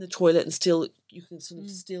 you're in the toilet and still, you can sort of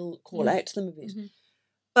still call out to them a bit.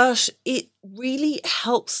 But it really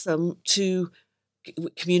helps them to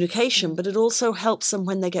communication, but it also helps them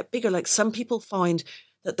when they get bigger. Like, some people find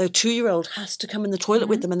that their 2-year-old has to come in the toilet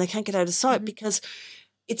with them and they can't get out of sight because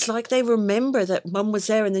it's like they remember that mum was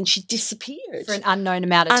there and then she disappeared. For an unknown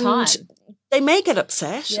amount of time. They may get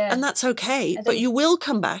upset and that's okay, but you will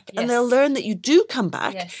come back and they'll learn that you do come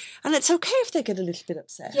back and it's okay if they get a little bit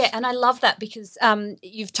upset. Yeah, and I love that because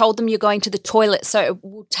you've told them you're going to the toilet, so it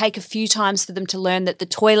will take a few times for them to learn that the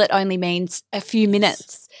toilet only means a few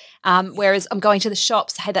minutes. Whereas I'm going to the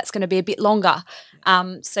shops, hey, that's going to be a bit longer.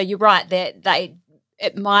 So you're right,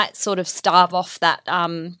 it might sort of starve off that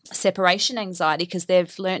separation anxiety because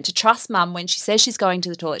they've learnt to trust mum when she says she's going to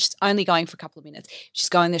the toilet. She's only going for a couple of minutes. If she's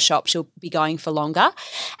going to the shop, she'll be going for longer.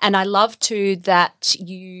 And I love too that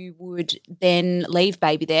you would then leave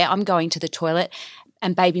baby there. I'm going to the toilet.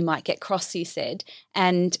 And baby might get cross, you said,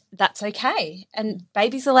 and that's okay. And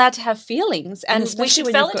baby's allowed to have feelings, and we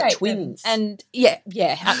should validate twins. Them. And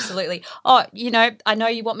yeah, absolutely. Oh, I know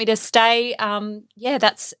you want me to stay.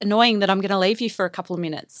 That's annoying that I'm going to leave you for a couple of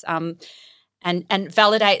minutes. And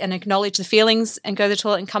validate and acknowledge the feelings, and go to the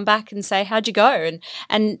toilet and come back and say, how'd you go?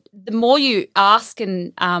 And the more you ask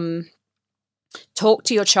and talk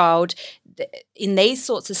to your child in these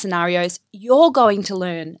sorts of scenarios, you're going to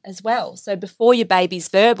learn as well. So before your baby's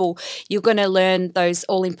verbal, you're going to learn those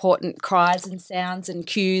all-important cries and sounds and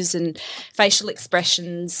cues and facial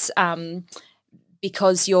expressions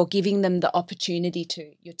because you're giving them the opportunity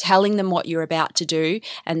to. You're telling them what you're about to do,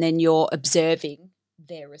 and then you're observing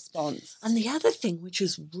their response. And the other thing, which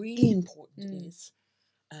is really important, is,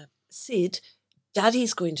 Sid,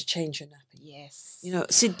 Daddy's going to change your nappy. Yes.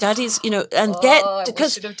 Sid, Daddy's, and we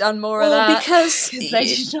should have done more of that. Because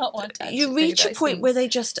they do not want Dad you to reach do a point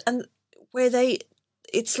things.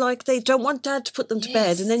 It's like they don't want Dad to put them to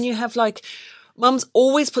bed. And then you have like, Mum's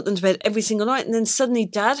always put them to bed every single night. And then suddenly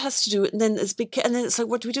Dad has to do it. And then it's like,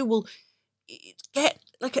 what do we do? Well,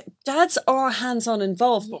 dads are hands-on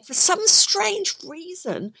involved, but for some strange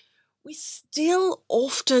reason, we still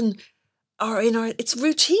often are it's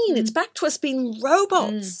routine. It's back to us being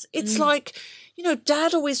robots. It's like,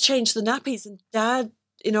 Dad always changed the nappies, and Dad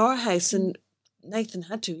in our house, and Nathan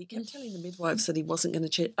had to. He kept telling the midwives that he wasn't going to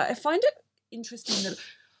change. I find it interesting that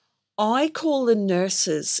I call the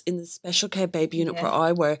nurses in the special care baby unit where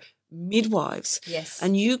I were midwives. Yes.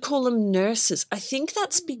 And you call them nurses. I think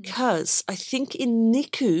that's because I think in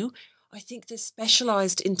NICU, I think there's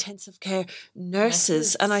specialised intensive care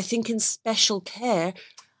nurses. And I think in special care,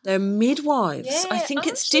 they're midwives. Yeah, I think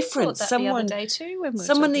it's different. Someone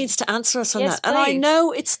needs to answer us on that. Please. And I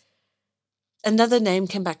know it's another name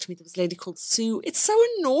came back to me. There was a lady called Sue. It's so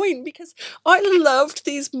annoying because I loved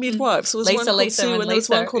these midwives. There was one called Sue and there was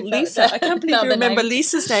one called Lisa. I can't believe you remember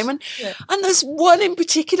Lisa's name. And there's one in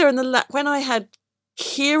particular. When I had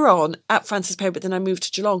Kieran at Francis Perry, but then I moved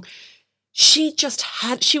to Geelong, she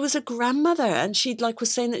was a grandmother, and she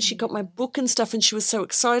was saying that she got my book and stuff, and she was so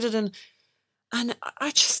excited, and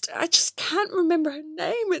I just can't remember her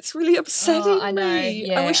name. It's really upsetting I know. me.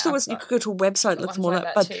 Yeah, I wish there was. You could go to a website and look them all up.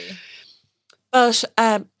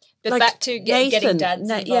 But back to Nathan, getting dads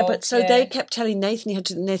involved. Yeah, but so they kept telling Nathan,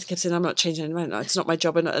 Nathan kept saying, I'm not changing any mind. It's not my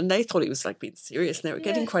job. And they thought he was being serious, and they were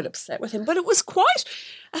getting quite upset with him. But it was quite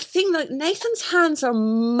a thing. Like, Nathan's hands are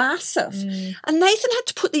massive. And Nathan had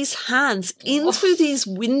to put these hands in through these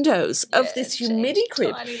windows of this humidity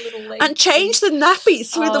crib and change the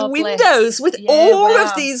nappies through the windows with all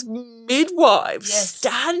of these midwives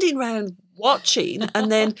standing around watching.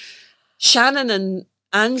 And then Shannon and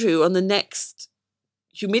Andrew on the next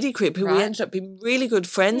humidity crib, who we ended up being really good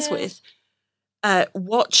friends with,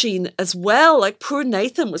 watching as well. Like, poor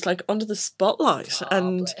Nathan was under the spotlight.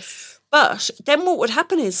 But then what would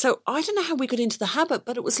happen is, so I don't know how we got into the habit,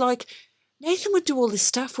 but it was like Nathan would do all this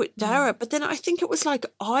stuff with Dara, but then I think it was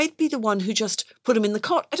I'd be the one who just put him in the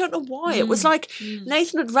cot. I don't know why. It was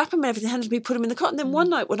Nathan would wrap him and everything, handed me, put him in the cot. And then one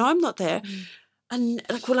night when I'm not there, And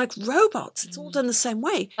like we're like robots. It's all done the same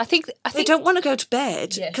way. I think they don't want to go to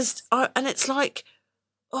bed yes. and it's like,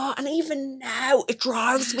 oh, and even now it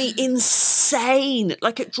drives me insane.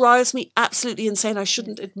 Like it drives me absolutely insane. I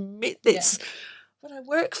shouldn't admit this, but I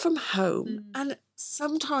work from home and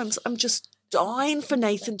sometimes I'm just dying for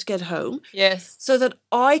Nathan to get home. Yes. So that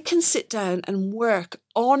I can sit down and work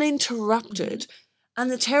uninterrupted. And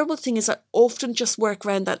the terrible thing is I often just work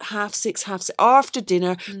around that 6:30 after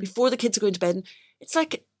dinner before the kids are going to bed. And it's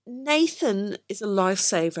like Nathan is a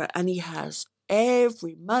lifesaver and he has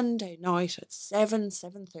every Monday night at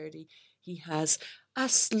 7:30, he has a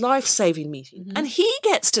life-saving meeting. And he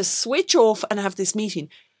gets to switch off and have this meeting.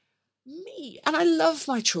 Me, and I love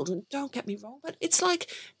my children, don't get me wrong, but it's like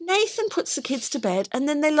Nathan puts the kids to bed and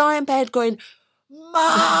then they lie in bed going,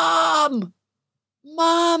 Mom!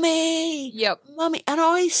 Mommy, Mommy, and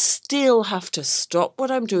I still have to stop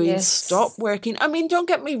what I'm doing, stop working. I mean, don't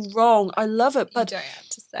get me wrong, I love it, but you don't have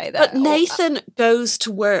to say that. But Nathan goes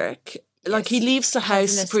to work, like he leaves the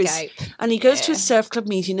house for and he goes to a surf club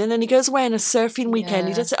meeting, and then he goes away on a surfing weekend.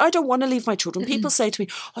 He does say, I don't want to leave my children. People say to me,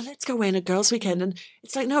 oh, let's go away on a girls' weekend, and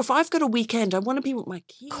it's like, no, if I've got a weekend, I want to be with my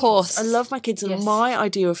kids. Of course, I love my kids, and my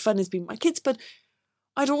idea of fun is being with my kids, but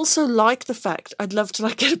I'd also like the fact, I'd love to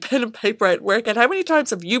like get a pen and paper at work and how many times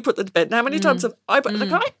have you put them to bed and how many times have I put,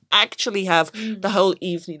 like I actually have the whole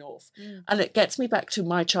evening off. And it gets me back to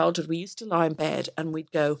my childhood. We used to lie in bed and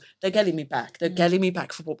we'd go, they're getting me back. They're getting me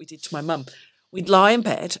back for what we did to my mum. We'd lie in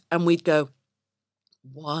bed and we'd go,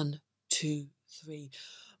 1, 2, 3,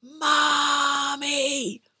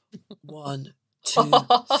 Mommy! 1, 2,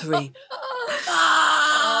 3,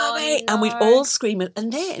 Mommy! And we'd all scream it.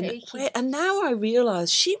 And then, and now I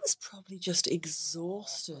realise she was probably just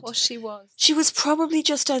exhausted. Of course she was. She was probably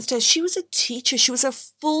just downstairs. She was a teacher. She was a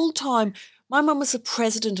full-time, my mum was the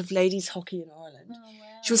president of ladies hockey in Ireland. Oh, wow.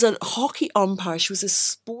 She was a hockey umpire. She was a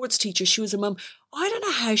sports teacher. She was a mum. I don't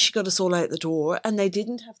know how she got us all out the door, and they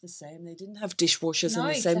didn't have the same. They didn't have dishwashers and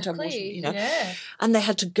the same time washing, you know. Yeah. And they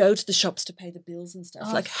had to go to the shops to pay the bills and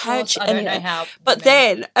stuff. Like how? I don't know how. But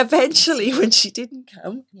then eventually, when she didn't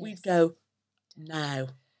come, we'd go, no,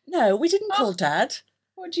 we didn't call Dad.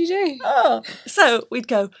 What'd you do? Oh, so we'd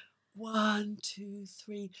go 1, 2,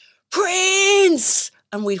 3, Prince.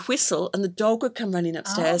 And we'd whistle and the dog would come running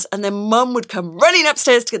upstairs and then Mum would come running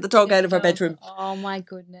upstairs to get the dog out of her bedroom. Oh, my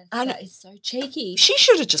goodness. And that is so cheeky. She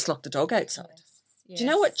should have just locked the dog outside. Yes. Do you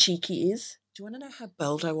know what cheeky is? Do you want to know how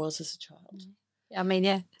bold I was as a child? I mean,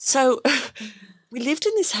 yeah. So we lived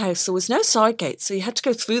in this house. There was no side gates, so you had to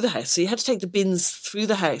go through the house. So you had to take the bins through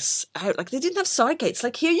the house out. Like they didn't have side gates.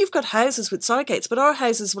 Like here you've got houses with side gates, but our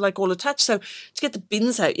houses were like all attached. So to get the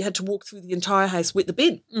bins out, you had to walk through the entire house with the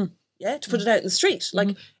bin. Yeah, to put it out in the street.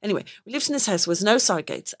 Like, anyway, we lived in this house. There was no side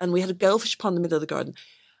gates and we had a goldfish pond in the middle of the garden.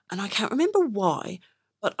 And I can't remember why,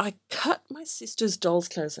 but I cut my sister's doll's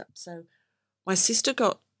clothes up. So my sister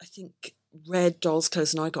got, I think, red doll's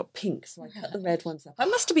clothes and I got pink. So I cut the red ones up. I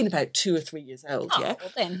must have been about 2 or 3 years old, well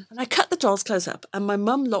then. And I cut the doll's clothes up and my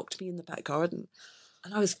mum locked me in the back garden.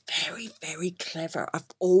 And I was very, very clever. I've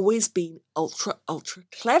always been ultra, ultra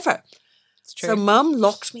clever. True. So Mum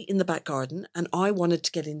locked me in the back garden and I wanted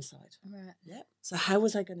to get inside. Right. Yeah. So how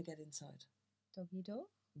was I going to get inside? Doggy door?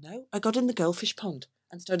 No. I got in the goldfish pond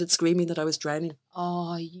and started screaming that I was drowning.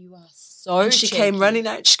 Oh, you are so And she came running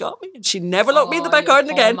out. She got me and she never locked me in the back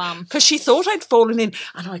garden again because she thought I'd fallen in.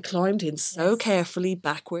 And I climbed in so carefully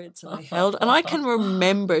backwards and I held. And I can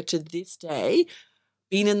remember to this day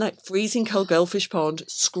being in that freezing cold goldfish pond,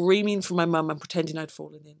 screaming for my mum and pretending I'd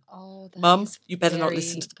fallen in. Oh, Mum, you better not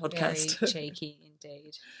listen to the podcast. Very cheeky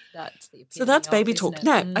indeed. That's the so that's baby talk.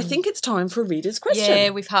 Now, I think it's time for a reader's question. Yeah,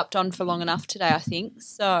 we've harped on for long enough today, I think.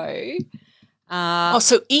 So,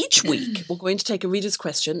 so each week we're going to take a reader's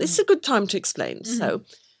question. This is a good time to explain. So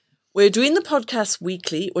we're doing the podcast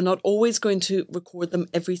weekly. We're not always going to record them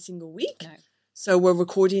every single week. No. So we're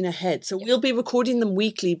recording ahead. So we'll be recording them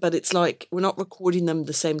weekly, but it's like we're not recording them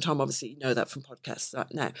the same time. Obviously, you know that from podcasts.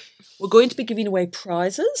 Now, we're going to be giving away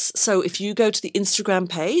prizes. So if you go to the Instagram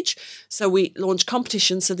page, so we launch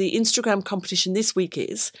competitions. So the Instagram competition this week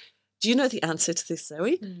is, do you know the answer to this,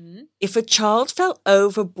 Zoe? Mm-hmm. If a child fell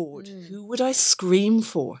overboard, who would I scream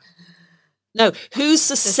for? No, who's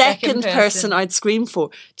the second person I'd scream for?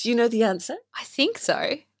 Do you know the answer? I think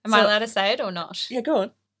so. Am I allowed to say it or not? Yeah, go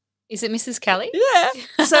on. Is it Mrs. Kelly? Yeah.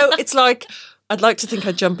 So it's like, I'd like to think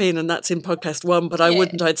I'd jump in and that's in podcast 1, but I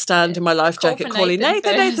wouldn't. I'd stand in my life jacket calling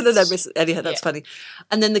Nathan, and then miss it. Anyhow, that's funny.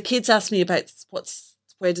 And then the kids asked me about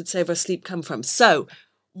where did Save Our Sleep come from? So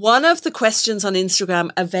one of the questions on Instagram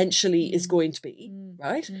eventually is going to be,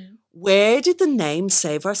 right, where did the name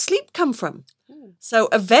Save Our Sleep come from? So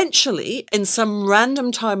eventually, in some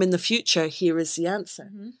random time in the future, here is the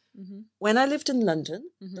answer. When I lived in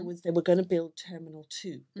London, they were going to build Terminal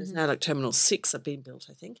 2. There's now like Terminal 6 are being built,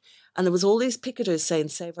 I think. And there was all these picketers saying,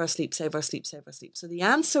 save our sleep, save our sleep, save our sleep. So the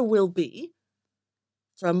answer will be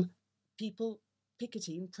from people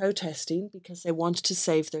picketing, protesting because they wanted to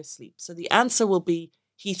save their sleep. So the answer will be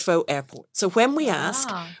Heathrow Airport. So when we ask,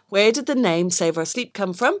 where did the name Save Our Sleep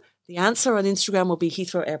come from? The answer on Instagram will be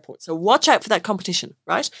Heathrow Airport. So watch out for that competition,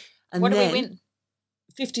 right? And what do we win?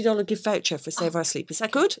 $50 gift voucher for Save Our Sleep. Is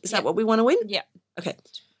that good? Is that what we want to win? Yeah. Okay.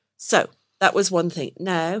 So that was one thing.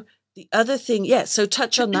 Now, the other thing, so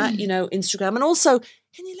touch on that, Instagram. And also,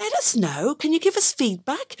 can you let us know? Can you give us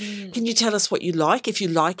feedback? Can you tell us what you like? If you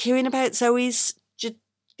like hearing about Zoe's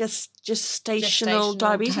gestational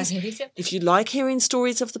diabetes. If you like hearing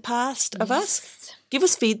stories of the past of us, give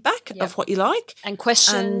us feedback of what you like. And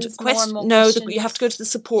questions. You have to go to the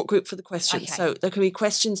support group for the questions. Okay. So there can be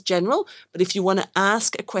questions general, but if you want to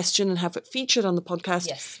ask a question and have it featured on the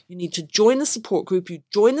podcast, you need to join the support group. You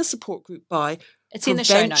join the support group by it's in the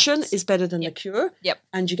show notes. Prevention is better than the cure.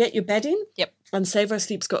 And you get your bedding. And Save Our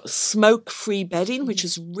Sleep's got smoke-free bedding, which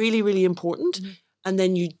is really, really important. And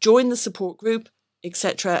then you join the support group,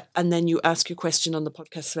 etc., and then you ask your question on the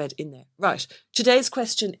podcast thread in there. Right. Today's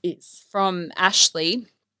question is from Ashley,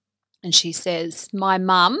 and she says, my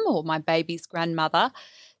mum, or my baby's grandmother,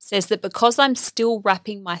 says that because I'm still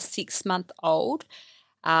wrapping my 6-month-old,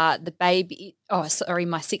 my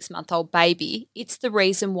 6-month-old baby, it's the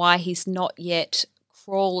reason why he's not yet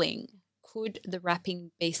crawling. Could the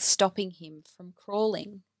wrapping be stopping him from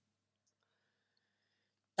crawling?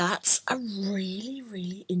 That's a really,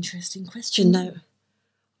 really interesting question. Now,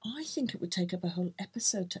 I think it would take up a whole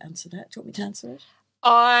episode to answer that. Do you want me to answer it?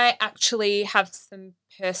 I actually have some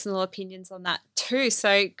personal opinions on that too.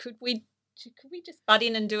 So could we just butt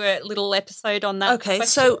in and do a little episode on that? Okay,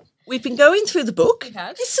 question? So we've been going through the book.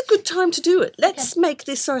 It's a good time to do it. Let's make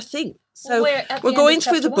this our thing. So we're going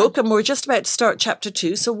through the book and we're just about to start chapter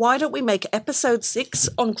 2. So why don't we make episode 6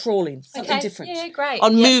 on crawling, something different. Yeah, great.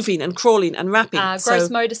 On moving and crawling and wrapping.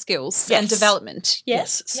 Gross motor skills and development.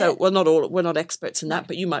 Yes. So we're not experts in that,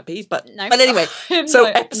 but you might be. But anyway, so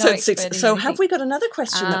episode 6. So have we got another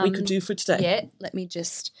question that we could do for today? Yeah, let me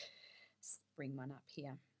just bring one up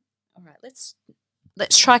here. All right, let's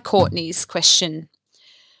try Courtney's question.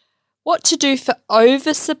 What to do for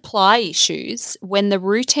oversupply issues when the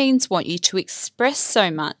routines want you to express so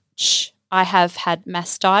much? I have had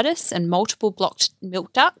mastitis and multiple blocked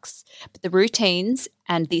milk ducts, but the routines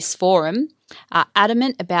and this forum are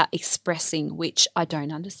adamant about expressing, which I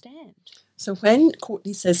don't understand. So when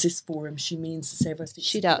Courtney says this forum, she means the Save Our Sleep.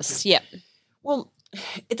 She does, yep. Well,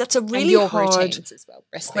 that's a really hard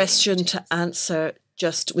question to answer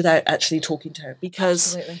just without actually talking to her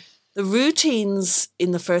because the routines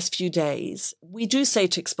in the first few days, we do say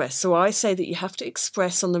to express. So I say that you have to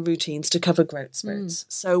express on the routines to cover growth spurts.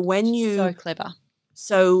 So when so clever.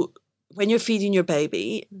 So when you're feeding your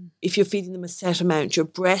baby, if you're feeding them a set amount, your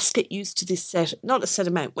breast get used to this not a set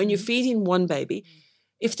amount. When you're feeding one baby,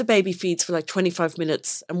 if the baby feeds for like 25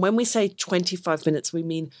 minutes, and when we say 25 minutes, we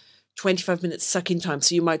mean 25 minutes sucking time.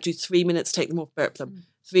 So you might do 3 minutes, take them off, burp them.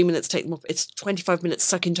 3 minutes, take them off. It's 25 minutes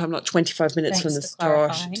sucking time, not 25 minutes from the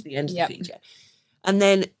start to the end of the feed. Yeah. And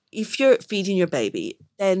then if you're feeding your baby,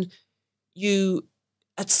 then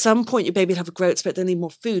at some point your baby will have a growth spurt, they'll need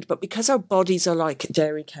more food. But because our bodies are like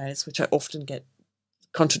dairy cows, which I often get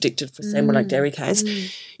contradicted for saying we're like dairy cows,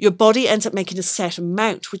 your body ends up making a set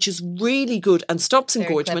amount, which is really good and stops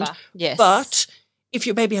engorgement. Yes. But if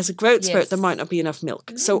your baby has a growth spurt, there might not be enough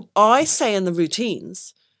milk. So I say in the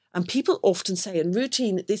routines, and people often say in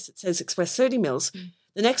routine, it says express 30 mils.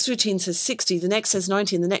 The next routine says 60, the next says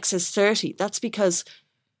 90, and the next says 30. That's because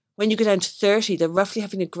when you go down to 30, they're roughly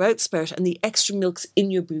having a growth spurt and the extra milk's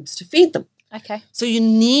in your boobs to feed them. Okay. So you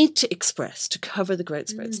need to express to cover the growth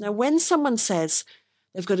spurts. Now, when someone says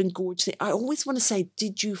they've got engorged, I always want to say,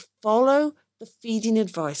 did you follow the feeding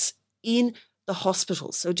advice in the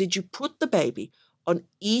hospital? So did you put the baby on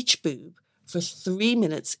each boob for 3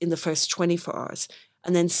 minutes in the first 24 hours?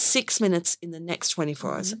 And then 6 minutes in the next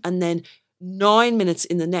 24 hours, and then 9 minutes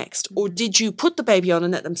in the next? Or did you put the baby on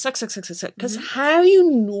and let them suck? Because how you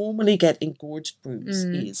normally get engorged boobs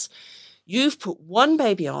is you've put one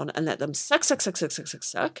baby on and let them suck to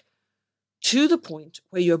the point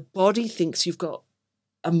where your body thinks you've got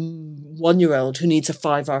a 1-year-old who needs a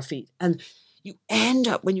 5-hour feed. And you end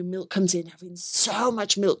up, when your milk comes in, having so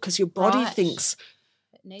much milk because your body thinks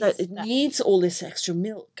that it needs all this extra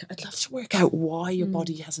milk. I'd love to work out why your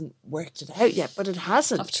body hasn't worked it out yet, but it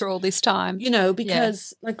hasn't. After all this time. You know,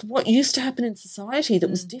 because like what used to happen in society that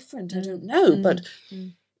was different, I don't know. But,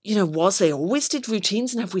 you know, was they always did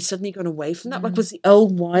routines, and have we suddenly gone away from that? Like was the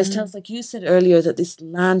old wise tales, like you said earlier, that this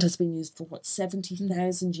land has been used for,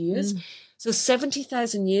 70,000 years? So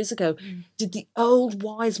 70,000 years ago, did the old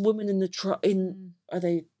wise woman in the are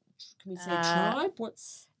they, can we say tribe?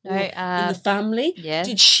 No, in the family? Yeah.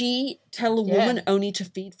 Did she tell a woman only to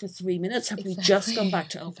feed for 3 minutes? Have we just gone back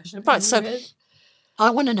to old-fashioned advice? So I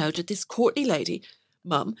want to know, did this Courtney lady,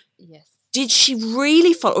 mum, did she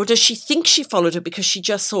really follow, or does she think she followed it because she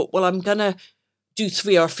just thought, well, I'm going to do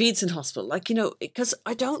 3-hour feeds in hospital? Like, you know, because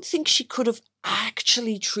I don't think she could have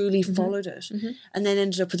actually truly followed it and then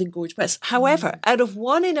ended up with engorged breasts. However, out of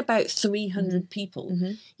 1 in about 300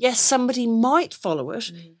 people, yes, somebody might follow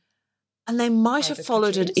it. And they might have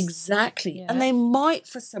followed it exactly. And they might,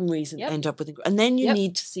 for some reason, end up with... And then you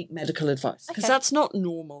need to seek medical advice, because that's not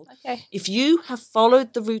normal. If you have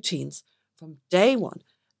followed the routines from day one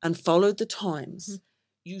and followed the times,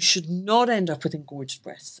 you should not end up with engorged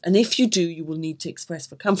breasts. And if you do, you will need to express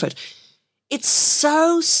for comfort. It's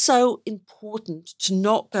so important to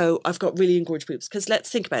not go, I've got really engorged boobs. Because let's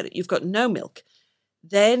think about it. You've got no milk.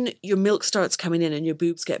 Then your milk starts coming in and your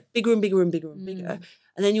boobs get bigger and bigger and bigger and bigger.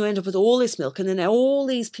 And then you end up with all this milk. And then all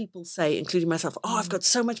these people say, including myself, oh, I've got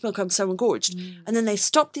so much milk, I'm so engorged. And then they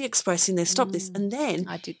stop the expressing, they stop this. And then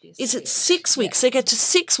I did this. Is it 6 weeks? They get to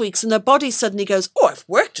 6 weeks and their body suddenly goes, oh, I've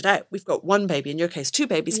worked it out. We've got 1 baby, in your case, 2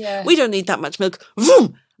 babies. We don't need that much milk.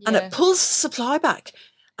 Vroom! And it pulls the supply back.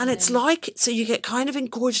 And it's like, so you get kind of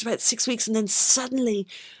engorged about 6 weeks and then suddenly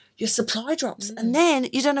your supply drops. And then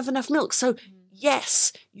you don't have enough milk. So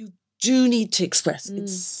yes, you do need to express.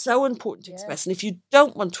 It's so important to express. And if you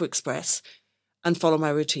don't want to express and follow my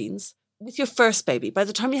routines, with your first baby, by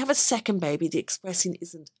the time you have a second baby, the expressing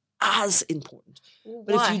isn't as important.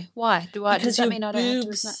 But why? Does that mean I don't have to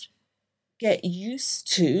as much? Get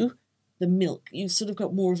used to the milk. You've sort of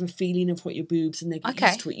got more of a feeling of what your boobs, and they get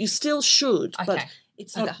used to it. You still should, but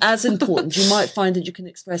it's not as important. You might find that you can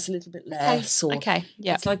express a little bit less. Or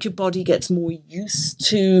it's like your body gets more used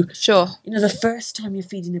to. Sure. You know, the first time you're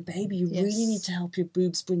feeding a baby, you really need to help your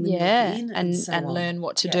boobs bring the milk in. And learn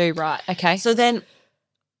what to do. Right. Okay. So then,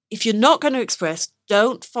 if you're not going to express,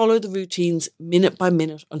 don't follow the routines minute by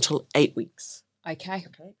minute until 8 weeks. Okay.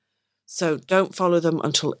 So don't follow them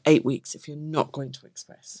until 8 weeks if you're not going to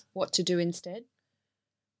express. What to do instead?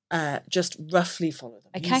 Just roughly follow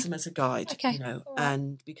them. Okay. Use them as a guide, you know,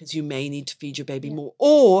 and because you may need to feed your baby more.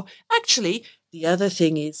 Or actually, the other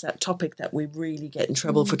thing is that topic that we really get in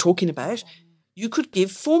trouble for talking about, you could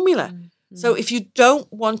give formula. So if you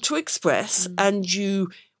don't want to express and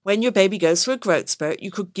when your baby goes through a growth spurt,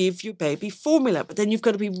 you could give your baby formula. But then you've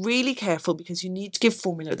got to be really careful because you need to give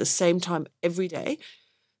formula at the same time every day.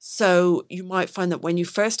 So you might find that when you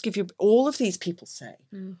first give all of these people say,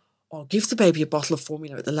 oh, give the baby a bottle of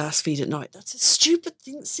formula at the last feed at night. That's a stupid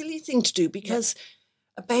thing, silly thing to do, because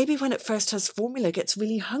a baby, when it first has formula, gets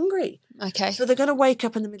really hungry. Okay. So they're going to wake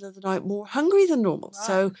up in the middle of the night more hungry than normal. Right.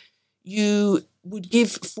 So you would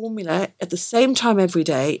give formula at the same time every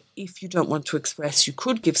day. If you don't want to express, you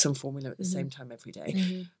could give some formula at the same time every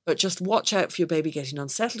day. But just watch out for your baby getting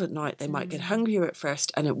unsettled at night. They might get hungrier at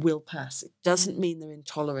first and it will pass. It doesn't mean they're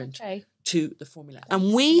intolerant to the formula.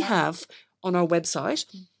 And we have on our website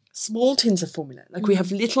small tins of formula. Like we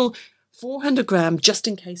have little 400-gram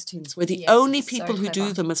just-in-case tins. We're the only people who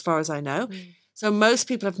do them, as far as I know. So most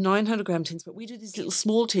people have 900-gram tins, but we do these little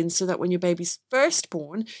small tins so that when your baby's first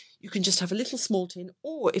born, you can just have a little small tin.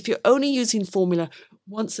 Or if you're only using formula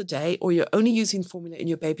once a day, or you're only using formula in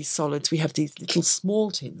your baby's solids, we have these little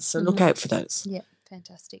small tins. So look out for those. Yeah,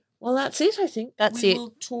 fantastic. Well, that's it, I think. We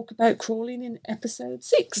will talk about crawling in episode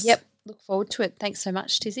 6. Yep, look forward to it. Thanks so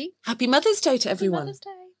much, Tizzie. Happy Mother's Day to everyone. Happy Mother's Day.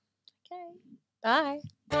 Bye.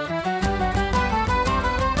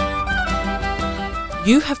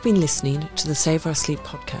 You have been listening to the Save Our Sleep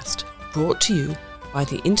podcast, brought to you by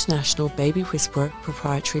the International Baby Whisperer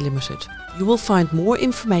Proprietary Limited. You will find more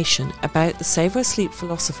information about the Save Our Sleep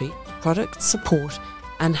philosophy, product support,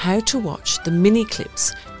 and how to watch the mini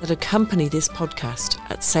clips that accompany this podcast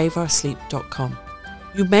at saveoursleep.com.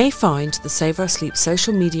 You may find the Save Our Sleep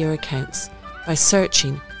social media accounts by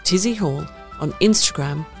searching Tizzie Hall on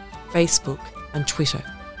Instagram, Facebook, and Twitter.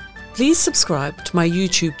 Please subscribe to my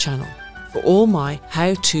YouTube channel for all my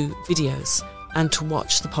how-to videos and to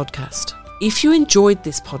watch the podcast. If you enjoyed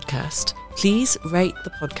this podcast, please rate the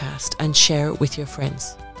podcast and share it with your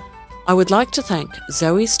friends. I would like to thank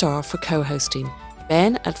Zoe Starr for co-hosting,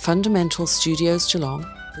 Ben at Fundamental Studios Geelong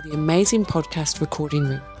for for the amazing podcast recording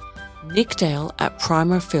room, Nick Dale at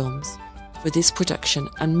Primer Films for this production,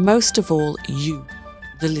 and most of all, you,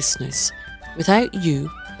 the listeners. Without you,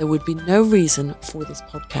 there would be no reason for this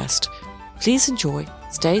podcast. Please enjoy,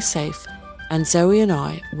 stay safe, and Zoe and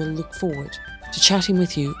I will look forward to chatting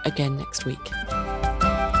with you again next week.